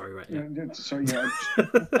 Oh, no, sorry, right. Yeah. Sorry,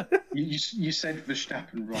 you said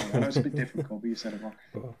Verstappen wrong. I know it's a bit difficult, but you said it wrong.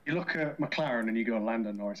 Oh. You look at McLaren and you go,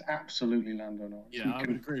 Lando Norris. Absolutely Lando Norris. Yeah, I would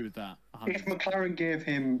agree with that. 100%. If McLaren gave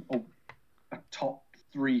him a top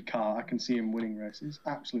 3 car, I can see him winning races.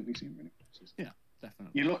 Absolutely see him winning races. Yeah,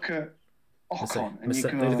 definitely. You look at Ocon and you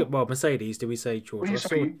go... Well, Mercedes, do we say George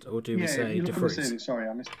Russell or do we say De Vries? Mercedes, sorry,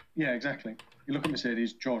 I missed... Yeah, exactly. You look at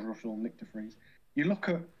Mercedes, George Russell, Nick De Vries. You look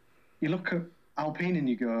at Alpine and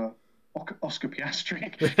you go, Oscar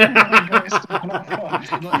Piastri.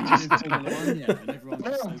 Everyone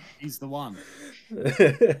says he's the one.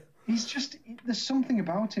 He's just, there's something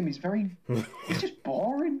about him. He's just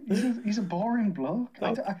boring. He's a boring bloke.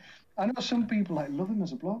 I know some people love him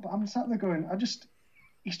as a bloke, but I'm sat there going,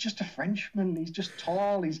 he's just a Frenchman. He's just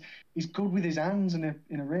tall. He's good with his hands in a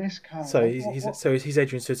race car. So he's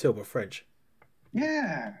Adrian Sutil, but French.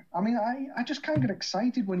 Yeah, I mean, I just can't get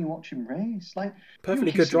excited when you watch him race.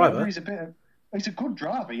 Perfectly good driver. He's a good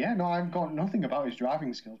driver. Yeah, no, I've got nothing about his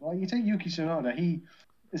driving skills. Well, you take Yuki Tsunoda, he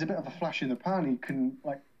is a bit of a flash in the pan. He can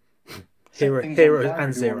hero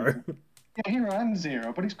and zero. Yeah, hero and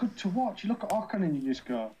zero. But it's good to watch. You look at Ocon and you just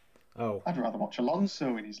go, oh, I'd rather watch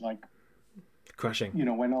Alonso and he's crashing.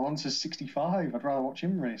 When Alonso's 65, I'd rather watch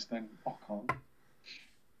him race than Ocon.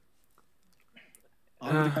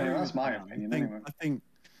 That's my opinion. Anyway, I think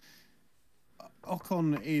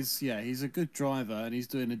Ocon he's a good driver and he's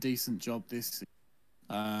doing a decent job this season.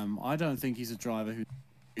 I don't think he's a driver who's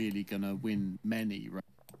really going to win many.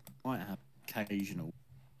 Might have occasional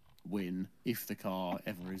win if the car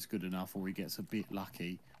ever is good enough or he gets a bit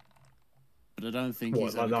lucky. But I don't think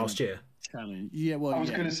he's like last year. Challenge. Yeah, well, I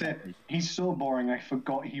was going to say he's so boring. I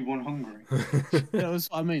forgot he won Hungary. That was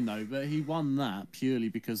what I mean, though. But he won that purely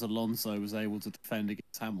because Alonso was able to defend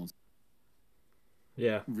against Hamilton.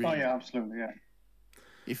 Yeah. Really. Oh yeah, absolutely. Yeah.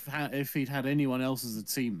 If he'd had anyone else as a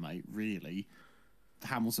teammate, really,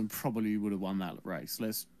 Hamilton probably would have won that race.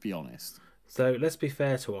 Let's be honest. So let's be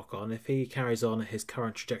fair to Ocon. If he carries on his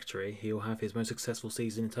current trajectory, he'll have his most successful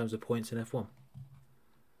season in terms of points in F1.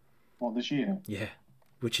 What, this year? Yeah.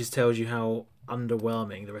 Which tells you how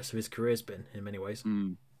underwhelming the rest of his career's been in many ways.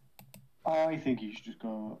 I think he should just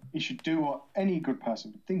go. He should do what any good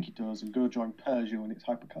person would think he does and go join Peugeot in its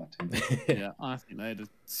hypercar team. Yeah, I think they'd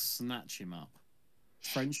snatch him up.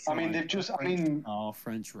 French. I mean,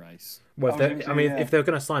 French race. Well, if they're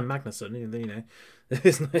going to sign Magnussen,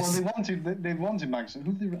 there's no. Well, they wanted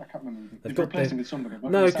Magnussen. I can't remember. They've replaced him with somebody.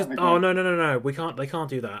 No, no. We can't. They can't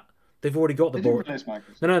do that. They've already got the boring.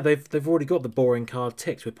 No, they've already got the boring card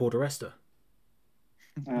ticked with Paul di Resta.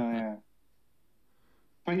 Yeah.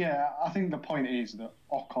 But yeah, I think the point is that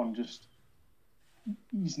Ocon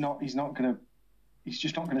he's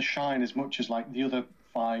just not gonna shine as much as the other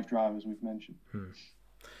 5 drivers we've mentioned. I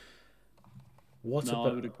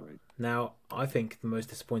would agree. Now, I think the most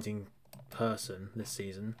disappointing person this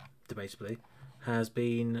season, debatably, has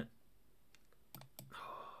been.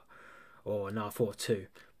 I thought 2,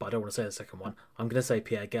 but I don't want to say the second one. I'm going to say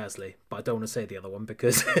Pierre Gasly, but I don't want to say the other one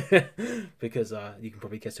because you can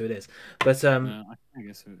probably guess who it is. But I can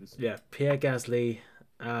guess who it is. Yeah, Pierre Gasly,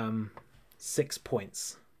 6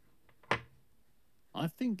 points. I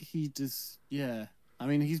think he does. Yeah, I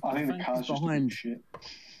mean he's behind. Shit.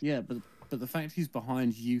 Yeah, but the fact he's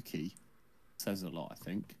behind Yuki says a lot. I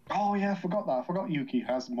think. Oh yeah, I forgot that. I forgot Yuki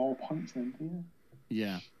has more points than Pierre.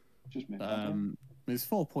 Yeah. Just made There's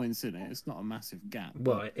 4 points in it. It's not a massive gap.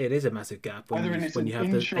 Well, it is a massive gap when you have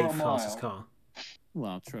the 8th fastest car.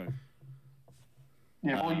 Well, true.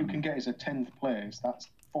 Yeah, all you can get is a 10th place. That's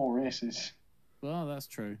 4 races. Well, that's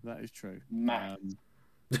true. That is true.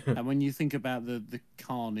 And when you think about the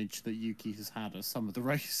carnage that Yuki has had at some of the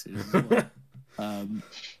races, as well,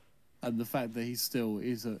 and the fact that he still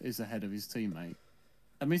is ahead of his teammate.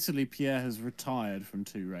 Admittedly, Pierre has retired from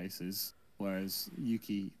 2 races, whereas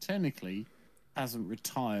Yuki technically hasn't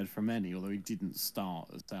retired from any, although he didn't start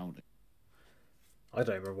at Saudi. I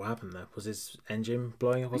don't remember what happened there. Was his engine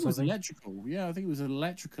blowing up or something? It was electrical. Yeah, I think it was an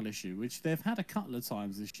electrical issue, which they've had a couple of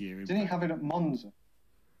times this year. Didn't he have it at Monza?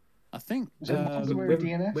 I think. Was it Monza we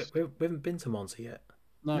haven't been to Monza yet.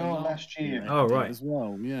 No, last year. Oh, right. As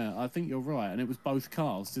well, yeah. I think you're right, and it was both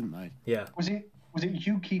cars, didn't they? Yeah. Was it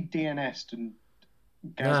Yuki DNS'd and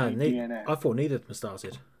Gasly DNS? I thought neither of them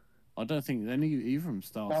started. I don't think either of them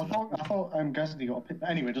started. No, I thought Gasly got a pit.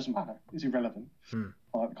 Anyway, it doesn't matter. It's irrelevant. The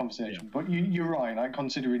conversation. Yeah. But you're right. Like,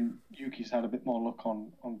 considering Yuki's had a bit more luck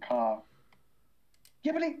on car.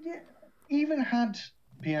 Yeah, but even had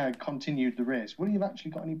Pierre continued the race, would he have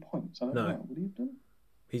actually got any points? I don't know. Would he have done?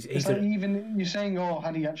 It's like even you're saying,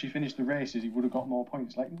 had he actually finished the races, he would have got more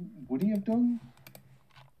points. Like, would he have done?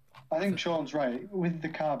 I think Sean's right. With the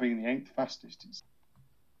car being the 8th fastest,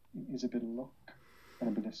 it's a bit of luck and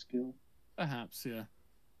a bit of skill. Perhaps, yeah.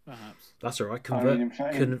 Perhaps. That's all right.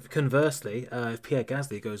 Conversely, if Pierre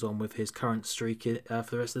Gasly goes on with his current streak for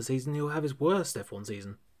the rest of the season, he'll have his worst F1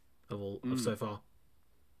 season of so far.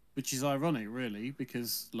 Which is ironic, really,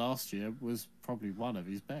 because last year was probably one of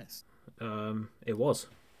his best. It was.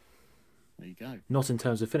 There you go. Not in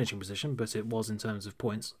terms of finishing position, but it was in terms of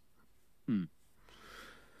points. Oh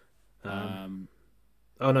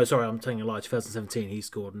no, sorry, I'm telling a lie. 2017, he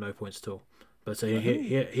scored no points at all. But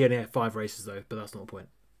he only had 5 races though. But that's not the point.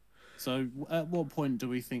 So, at what point do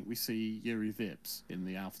we think we see Yuri Vips in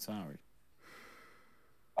the AlphaTauri?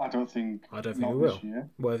 I don't think we will.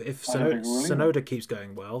 Well, if Sonoda keeps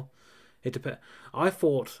going well, it depends. I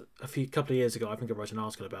thought a couple of years ago, I think I wrote an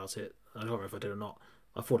article about it. I don't know if I did or not.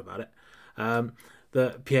 I thought about it.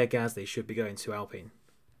 That Pierre Gasly should be going to Alpine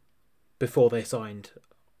before they signed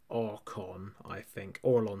Ocon, I think,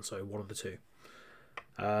 or Alonso, one of the two.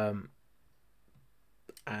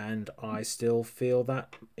 And I still feel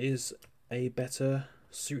that is a better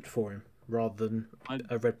suit for him rather than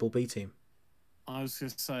a Red Bull B team. I was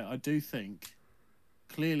going to say, I do think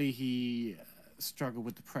clearly he struggled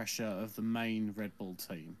with the pressure of the main Red Bull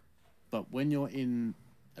team. But when you're in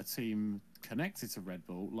a team connected to Red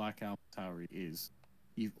Bull, like AlphaTauri is,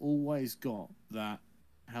 you've always got that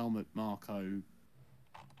Helmut Marko,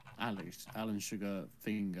 Alan Sugar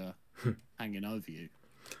finger hanging over you.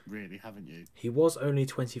 Really, haven't you? He was only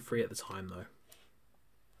 23 at the time, though.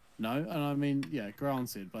 No, and I mean, yeah,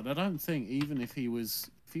 granted, but I don't think even if he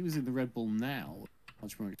was in the Red Bull now,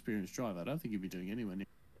 much more experienced driver, I don't think he'd be doing anywhere near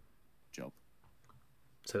the job.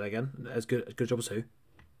 Say that again. As good a job as who?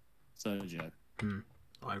 Sergio.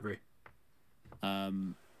 I agree.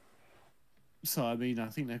 So I mean, I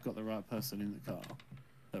think they've got the right person in the car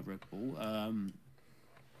at Red Bull.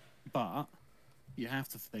 But you have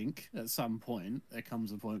to think at some point there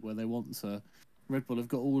comes a point where they want to. Red Bull have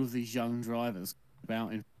got all of these young drivers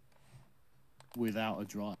without a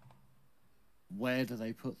drive. Where do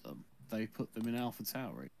they put them? They put them in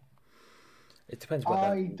AlphaTauri. It depends.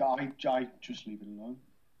 I just leave it alone.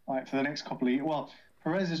 For the next couple of years. Well,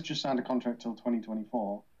 Perez has just signed a contract till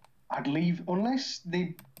 2024. I'd leave unless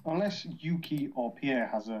Yuki or Pierre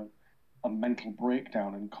has a mental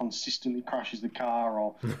breakdown and consistently crashes the car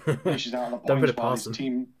or finishes out of the points while his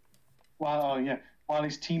team. Well, yeah, while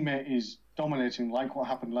his teammate is dominating, like what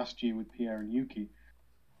happened last year with Pierre and Yuki.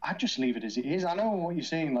 I'd just leave it as it is. I know what you're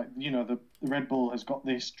saying. Like, you know, the Red Bull has got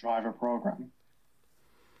this driver program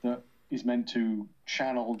that is meant to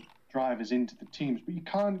channel drivers into the teams, but you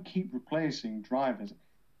can't keep replacing drivers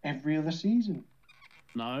every other season.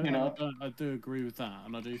 No, I do agree with that,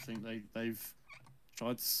 and I do think they've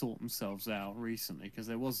tried to sort themselves out recently because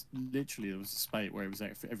there was a spate where it was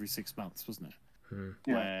every 6 months, wasn't it?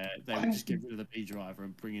 Where they would just get rid of the B driver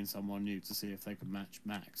and bring in someone new to see if they could match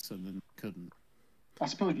Max, and then couldn't. I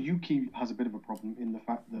suppose Yuki has a bit of a problem in the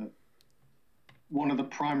fact that one of the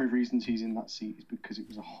primary reasons he's in that seat is because it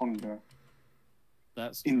was a Honda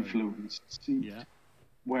influenced seat. Yeah.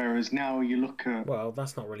 Whereas now you look at... Well,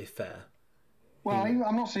 that's not really fair. Well,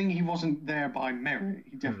 I'm not saying he wasn't there by merit.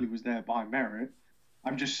 He definitely was there by merit.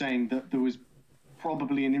 I'm just saying that there was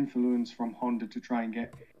probably an influence from Honda to try and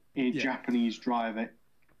get a Japanese driver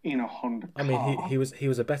in a Honda car. I mean, he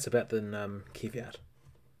was a better bet than Kvyat.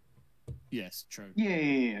 Yes, true.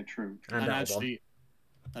 Yeah, true.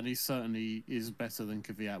 And he certainly is better than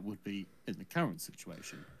Kvyat would be in the current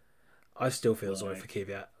situation. I still feel sorry for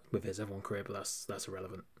Kvyat with his F1 career, but that's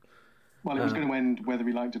irrelevant. Well, it was going to end whether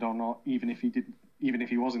he liked it or not, even if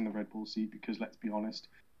he was in the Red Bull seat, because let's be honest,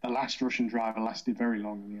 the last Russian driver lasted very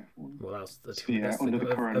long in the F1. Well, that was under the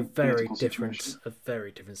current a very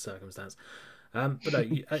different circumstance. But no,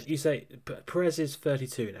 you say Perez is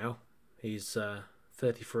 32 now. He's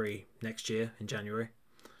 33 next year in January.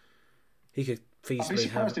 He could feasibly I'd be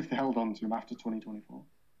surprised if they held on to him after 2024.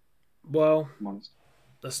 Well, I'm honest.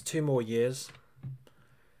 That's 2 more years.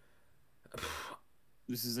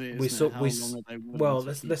 This is it. Let's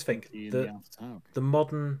think. The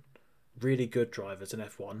modern, really good drivers in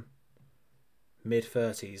F1,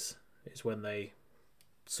 mid-30s is when they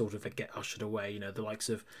sort of get ushered away. You know, the likes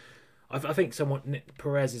of, I think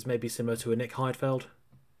Perez is maybe similar to a Nick Heidfeld,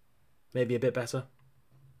 maybe a bit better.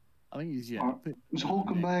 I think he's Was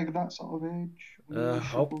Hulkenberg that sort of age?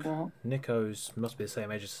 Nico's must be the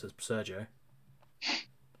same age as Sergio.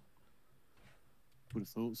 Would have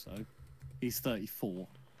thought so. He's 34.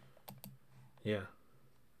 Yeah.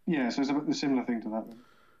 Yeah, so it's a similar thing to that then.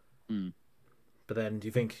 Mm. But then, do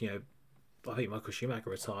you think, I think Michael Schumacher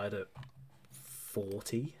retired at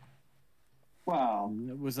 40? Well,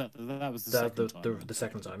 was that was the second time? The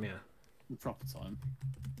second time, yeah. The proper time.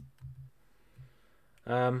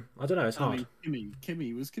 I don't know. It's hard. I mean,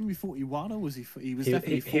 Kimi was 41, or was he? He was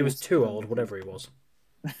he was too old, whatever he was.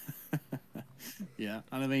 Yeah,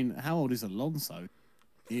 and I mean, how old is Alonso?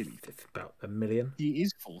 Nearly about 1 million. He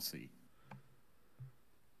is 40.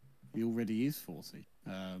 He already is 40.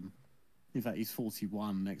 In fact, he's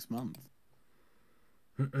 41 next month.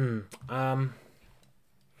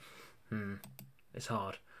 It's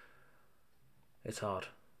hard. It's hard.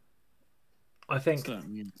 I think.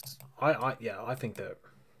 I think that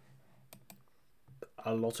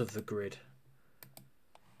a lot of the grid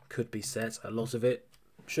could be set. A lot of it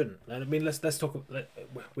shouldn't. I mean, let's talk.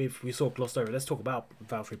 We sort of glossed over. Let's talk about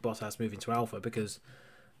Valtteri Bottas moving to Alpha, because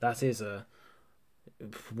that is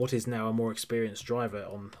what is now a more experienced driver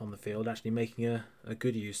on the field, actually making a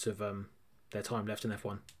good use of their time left in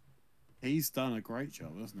F1. He's done a great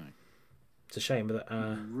job, hasn't he? It's a shame that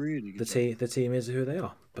really the team is who they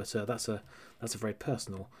are, but that's a very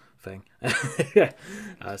personal thing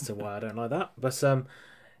as to why I don't like that. But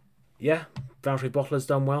Valtteri Bottas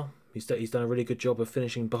done well. He's done a really good job of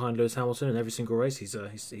finishing behind Lewis Hamilton in every single race. He's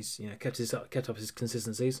kept up his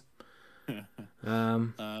consistencies.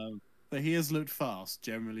 But he has looked fast,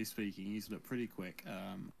 generally speaking. He's looked pretty quick.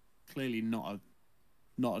 Clearly not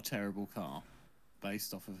a terrible car,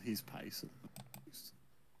 based off of his pace.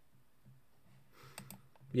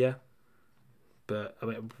 Yeah, but I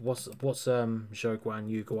mean, what's Zhou Guan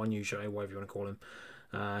Yu, whatever you want to call him?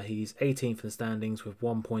 He's 18th in the standings with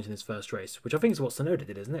 1 point in his first race, which I think is what Tsunoda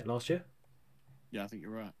did, isn't it, last year? Yeah, I think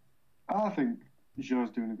you're right. I think Zhou's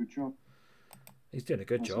doing a good job. He's doing a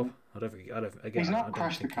good job. He's not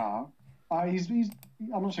crashed the car. I'm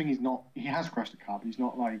not saying he's not. He has crashed the car, but he's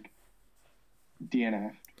not like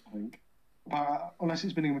DNF'd, I think. But unless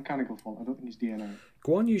it's been a mechanical fault, I don't think he's DNF'd.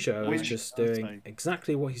 Guan Yu Zhou is just doing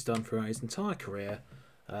exactly what he's done throughout his entire career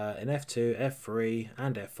in F2, F3,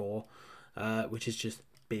 and F4, which is just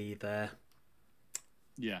be there.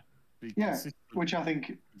 Yeah. Yeah, which I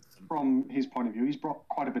think, from his point of view, he's brought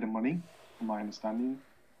quite a bit of money, from my understanding,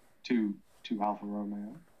 to Alfa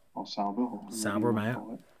Romeo or Sauber. Sauber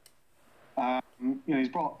Romeo. He's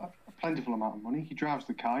brought a plentiful amount of money. He drives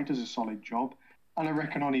the car. He does a solid job, and I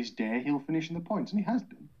reckon on his day he'll finish in the points, and he has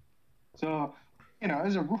been. So,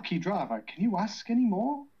 as a rookie driver, can you ask any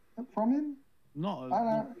more from him? Not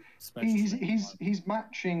he's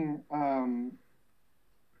matching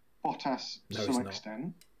Bottas to some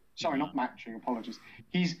extent. Sorry, not matching. Apologies.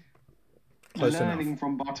 He's close learning enough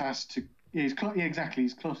from Bottas to. Yeah, exactly.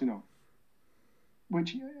 He's close enough.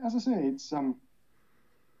 Which, as I say, it's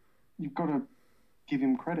you've got to give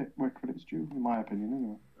him credit where credit's due, in my opinion.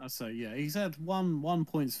 Anyway. I say, yeah, he's had one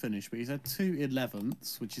points finish, but he's had 2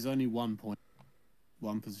 11ths, which is only 1 point,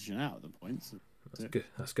 1 position out of the points. That's good.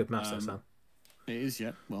 That's good maths, Sam. It is,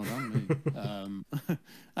 yeah. Well done.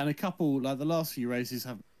 And a couple, like the last few races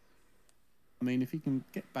have. I mean, if he can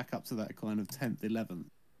get back up to that kind of 10th, 11th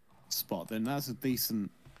spot, then that's a decent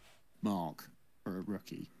mark for a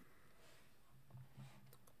rookie.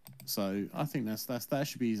 So I think that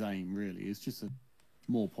should be his aim. Really, it's just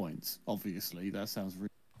more points. Obviously, that sounds really.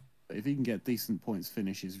 But if he can get decent points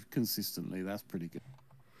finishes consistently, that's pretty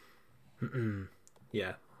good.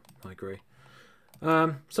 Yeah, I agree.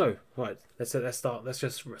 So right, let's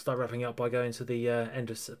just start wrapping up by going to the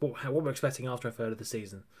end of what we're expecting after a third of the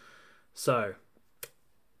season. So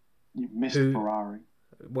you missed Ferrari.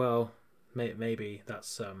 Well, maybe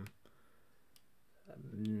that's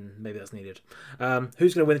Maybe that's needed.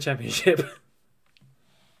 Who's going to win the championship?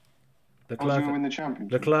 Who's going to win the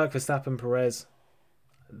championship? Leclerc, Verstappen, Perez.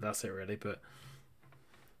 That's it, really. But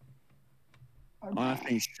I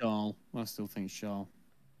think Charles. I still think Charles.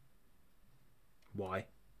 Why?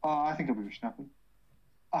 I think it'll be Verstappen.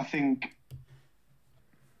 I think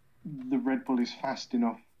the Red Bull is fast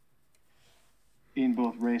enough in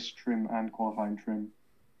both race trim and qualifying trim,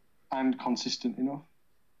 and consistent enough,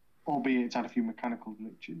 albeit it's had a few mechanical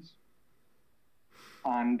glitches.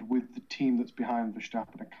 And with the team that's behind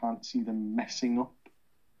Verstappen, I can't see them messing up.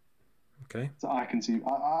 Okay. So I can see.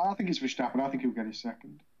 I think it's Verstappen. I think he'll get his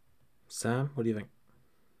second. Sam, what do you think?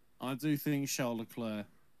 I do think Charles Leclerc.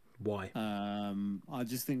 Why? I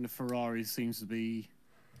just think the Ferrari seems to be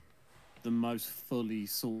the most fully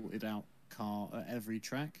sorted out car at every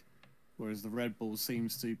track, whereas the Red Bull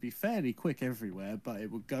seems to be fairly quick everywhere, but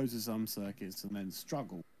it would go to some circuits and then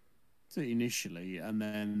struggle initially, and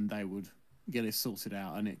then they would get it sorted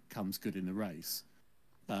out and it comes good in the race.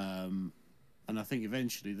 And I think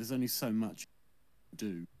eventually there's only so much to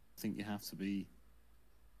do. I think you have to be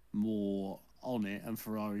more on it, and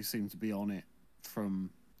Ferrari seem to be on it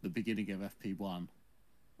from the beginning of FP1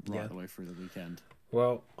 right the way through the weekend.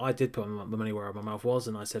 Well, I did put my money where my mouth was,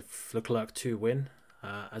 and I said Leclerc to win,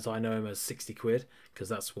 as I know him as 60 quid, because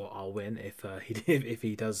that's what I'll win if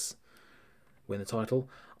he does win the title.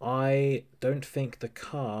 I don't think the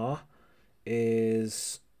car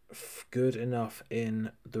is good enough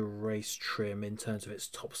in the race trim in terms of its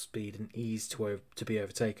top speed and ease to be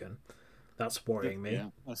overtaken. That's worrying me. Yeah,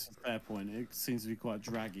 that's a fair point. It seems to be quite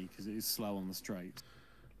draggy because it is slow on the straight.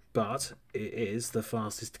 But it is the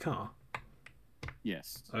fastest car.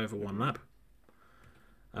 Yes. Over one lap.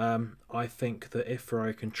 I think that if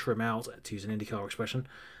Ferrari can trim out, to use an IndyCar expression,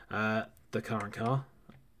 the current car,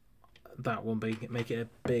 that will make it a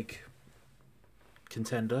big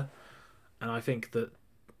contender. And I think that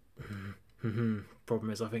problem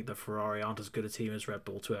is I think that Ferrari aren't as good a team as Red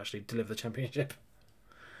Bull to actually deliver the championship.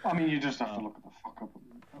 I mean, you just have to look at the fuck up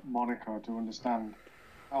at Monaco to understand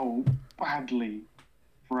how badly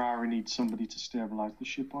Ferrari needs somebody to stabilise the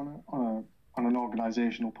ship on an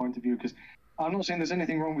organisational point of view. Because I'm not saying there's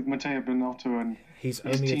anything wrong with Matteo Binotto and his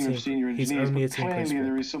team of senior engineers, but clearly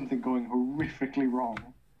there is something going horrifically wrong.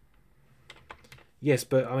 Yes,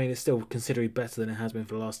 but I mean, it's still considerably better than it has been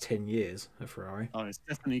for the last 10 years at Ferrari. Oh, it's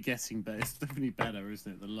definitely getting better. It's definitely better,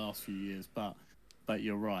 isn't it, the last few years? But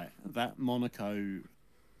you're right. That Monaco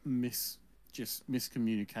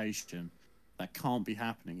miscommunication, that can't be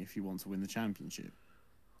happening if you want to win the championship.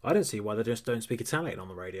 I don't see why they just don't speak Italian on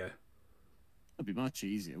the radio. It'd be much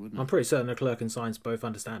easier, wouldn't it? I'm pretty certain Leclerc and Sainz both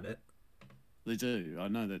understand it. They do. I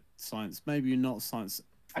know that Sainz, maybe not Sainz.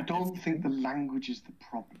 I don't think the language is the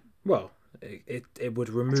problem. Well, it would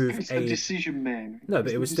remove it's a decision, man. No,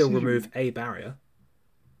 but it would still remove a barrier.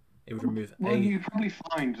 It would remove Well, you probably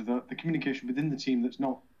find that the communication within the team that's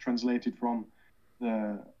not translated from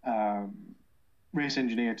the race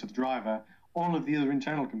engineer to the driver, all of the other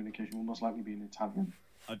internal communication will most likely be in Italian.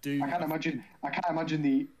 I can't imagine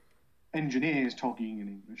the engineers talking in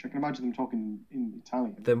English. I can imagine them talking in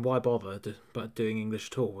Italian. Then why bother doing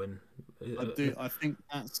English at all? I think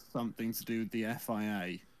that's something to do with the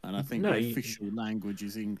FIA, and I think the official language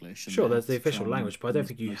is English. Sure, there's the official language, but I don't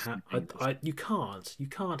think you have. You can't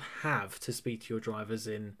have to speak to your drivers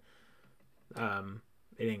in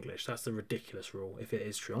English. That's the ridiculous rule. If it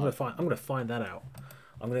is true, I'm gonna find that out.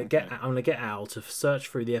 I'm gonna get Al to search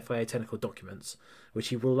through the FIA technical documents, which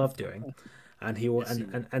he will love doing. And he will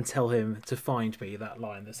and tell him to find me that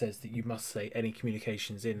line that says that you must say any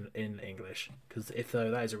communications in English, because if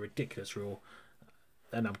that is a ridiculous rule,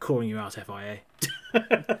 then I'm calling you out, FIA.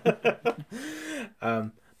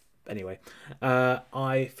 Anyway,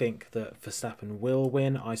 I think that Verstappen will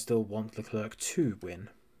win. I still want Leclerc to win.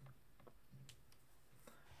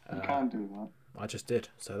 You can't do that. I just did.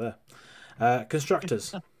 So there.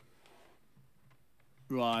 Constructors.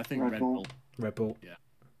 Right, I think Red Bull. Red Bull. Yeah.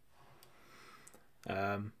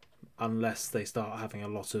 Unless they start having a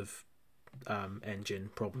lot of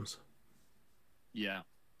engine problems. Yeah,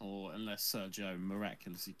 or unless Sergio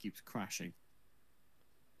miraculously keeps crashing.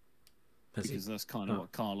 Because that's kind of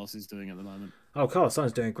what Carlos is doing at the moment. Oh, Carlos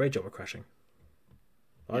Sainz doing a great job of crashing.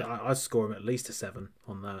 Yeah. I'd score him at least a 7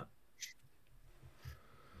 on that.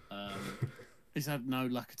 He's had no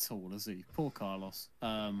luck at all, has he? Poor Carlos.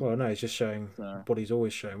 Well, no, he's just showing what he's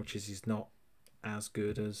always shown, which is he's not as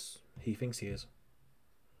good as he thinks he is.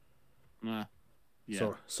 Yeah.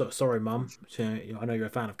 Sorry, Mum. I know you're a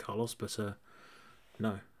fan of Carlos, but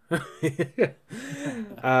no.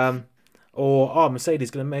 Or are Mercedes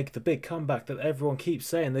going to make the big comeback that everyone keeps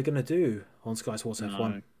saying they're going to do on Sky Sports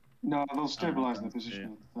F1? No, they'll stabilise their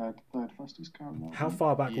position as the third fastest car. How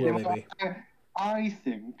far back will they be? I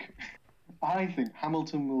think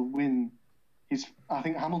Hamilton will win. I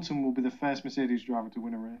think Hamilton will be the first Mercedes driver to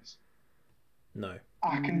win a race. No.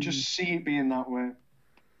 I can just see it being that way.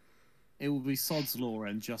 It will be sod's law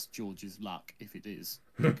and just George's luck if it is.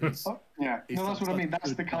 Because yeah, no, that's what I mean.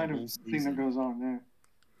 That's the kind of thing that goes on. Yeah.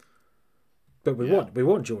 But we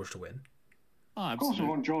want George to win. Oh, of course, we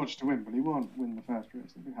want George to win, but he won't win the first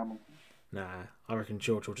race. It'll be Hamilton. Nah, I reckon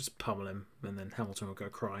George will just pummel him, and then Hamilton will go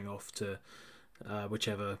crying off to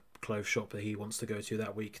whichever clothes shop that he wants to go to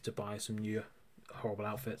that week to buy some new horrible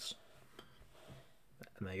outfits.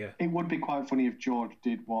 And there you go. It would be quite funny if George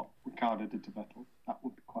did what Ricciardo did to Vettel. That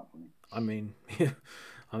would be quite funny. I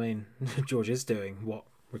mean, George is doing what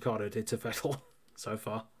Ricciardo did to Vettel so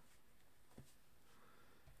far.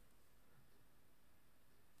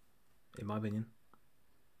 In my opinion.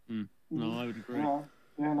 No, I would agree. Yeah,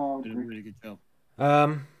 no, I would did agree. a really good job.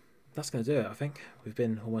 That's going to do it, I think. We've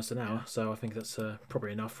been almost an hour, so I think that's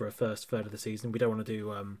probably enough for a first third of the season. We don't want to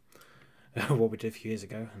do what we did a few years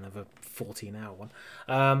ago, another 14-hour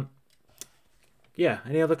one. Yeah,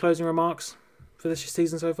 any other closing remarks for this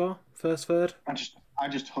season so far? First third? I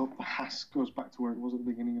just hope the Haas goes back to where it was at the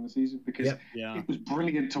beginning of the season, because it was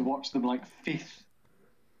brilliant to watch them like fifth.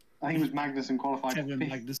 I think it was Magnussen qualified Kevin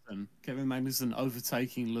fifth. Magnussen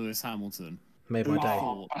overtaking Lewis Hamilton. Made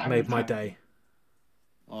my day.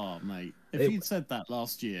 Oh, mate. If you'd said that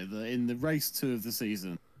last year, that in the race 2 of the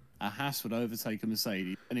season, a Haas would overtake a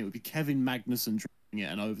Mercedes, and it would be Kevin Magnussen driving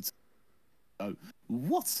it and overtake. Oh,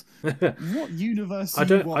 what? What universe? I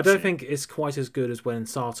don't think it's quite as good as when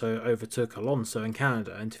Sato overtook Alonso in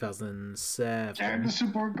Canada in 2007.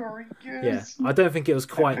 Yeah, I don't think it was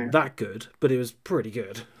quite that good, but it was pretty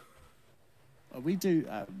good. We do.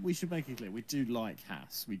 We should make it clear. We do like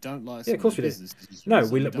Haas. We don't like. Yeah, of course we do. No,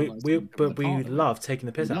 we love taking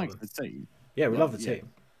the piss out of them. The team. Yeah, we love the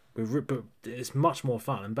team. But it's much more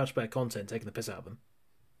fun and much better content taking the piss out of them.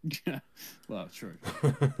 Yeah, well, true.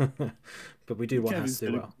 But we do want Kevin's Haas to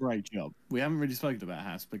do well. A great job. We haven't really spoken about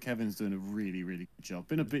Haas, but Kevin's doing a really, really good job.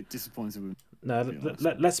 Been a bit disappointed with. No,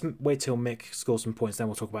 let's wait till Mick scores some points, then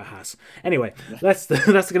we'll talk about Haas. Anyway, that's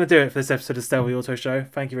going to do it for this episode of Stelvio Auto Show.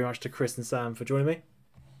 Thank you very much to Chris and Sam for joining me.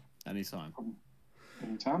 Anytime.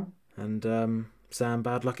 And Sam,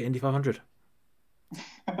 bad luck at Indy 500.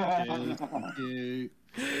 Cheers. Thank you.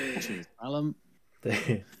 Cheers, Alan.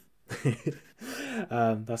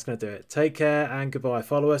 That's going to do it. Take care and goodbye.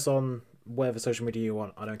 Follow us on whatever social media you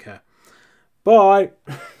want. I don't care. Bye.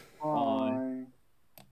 Bye.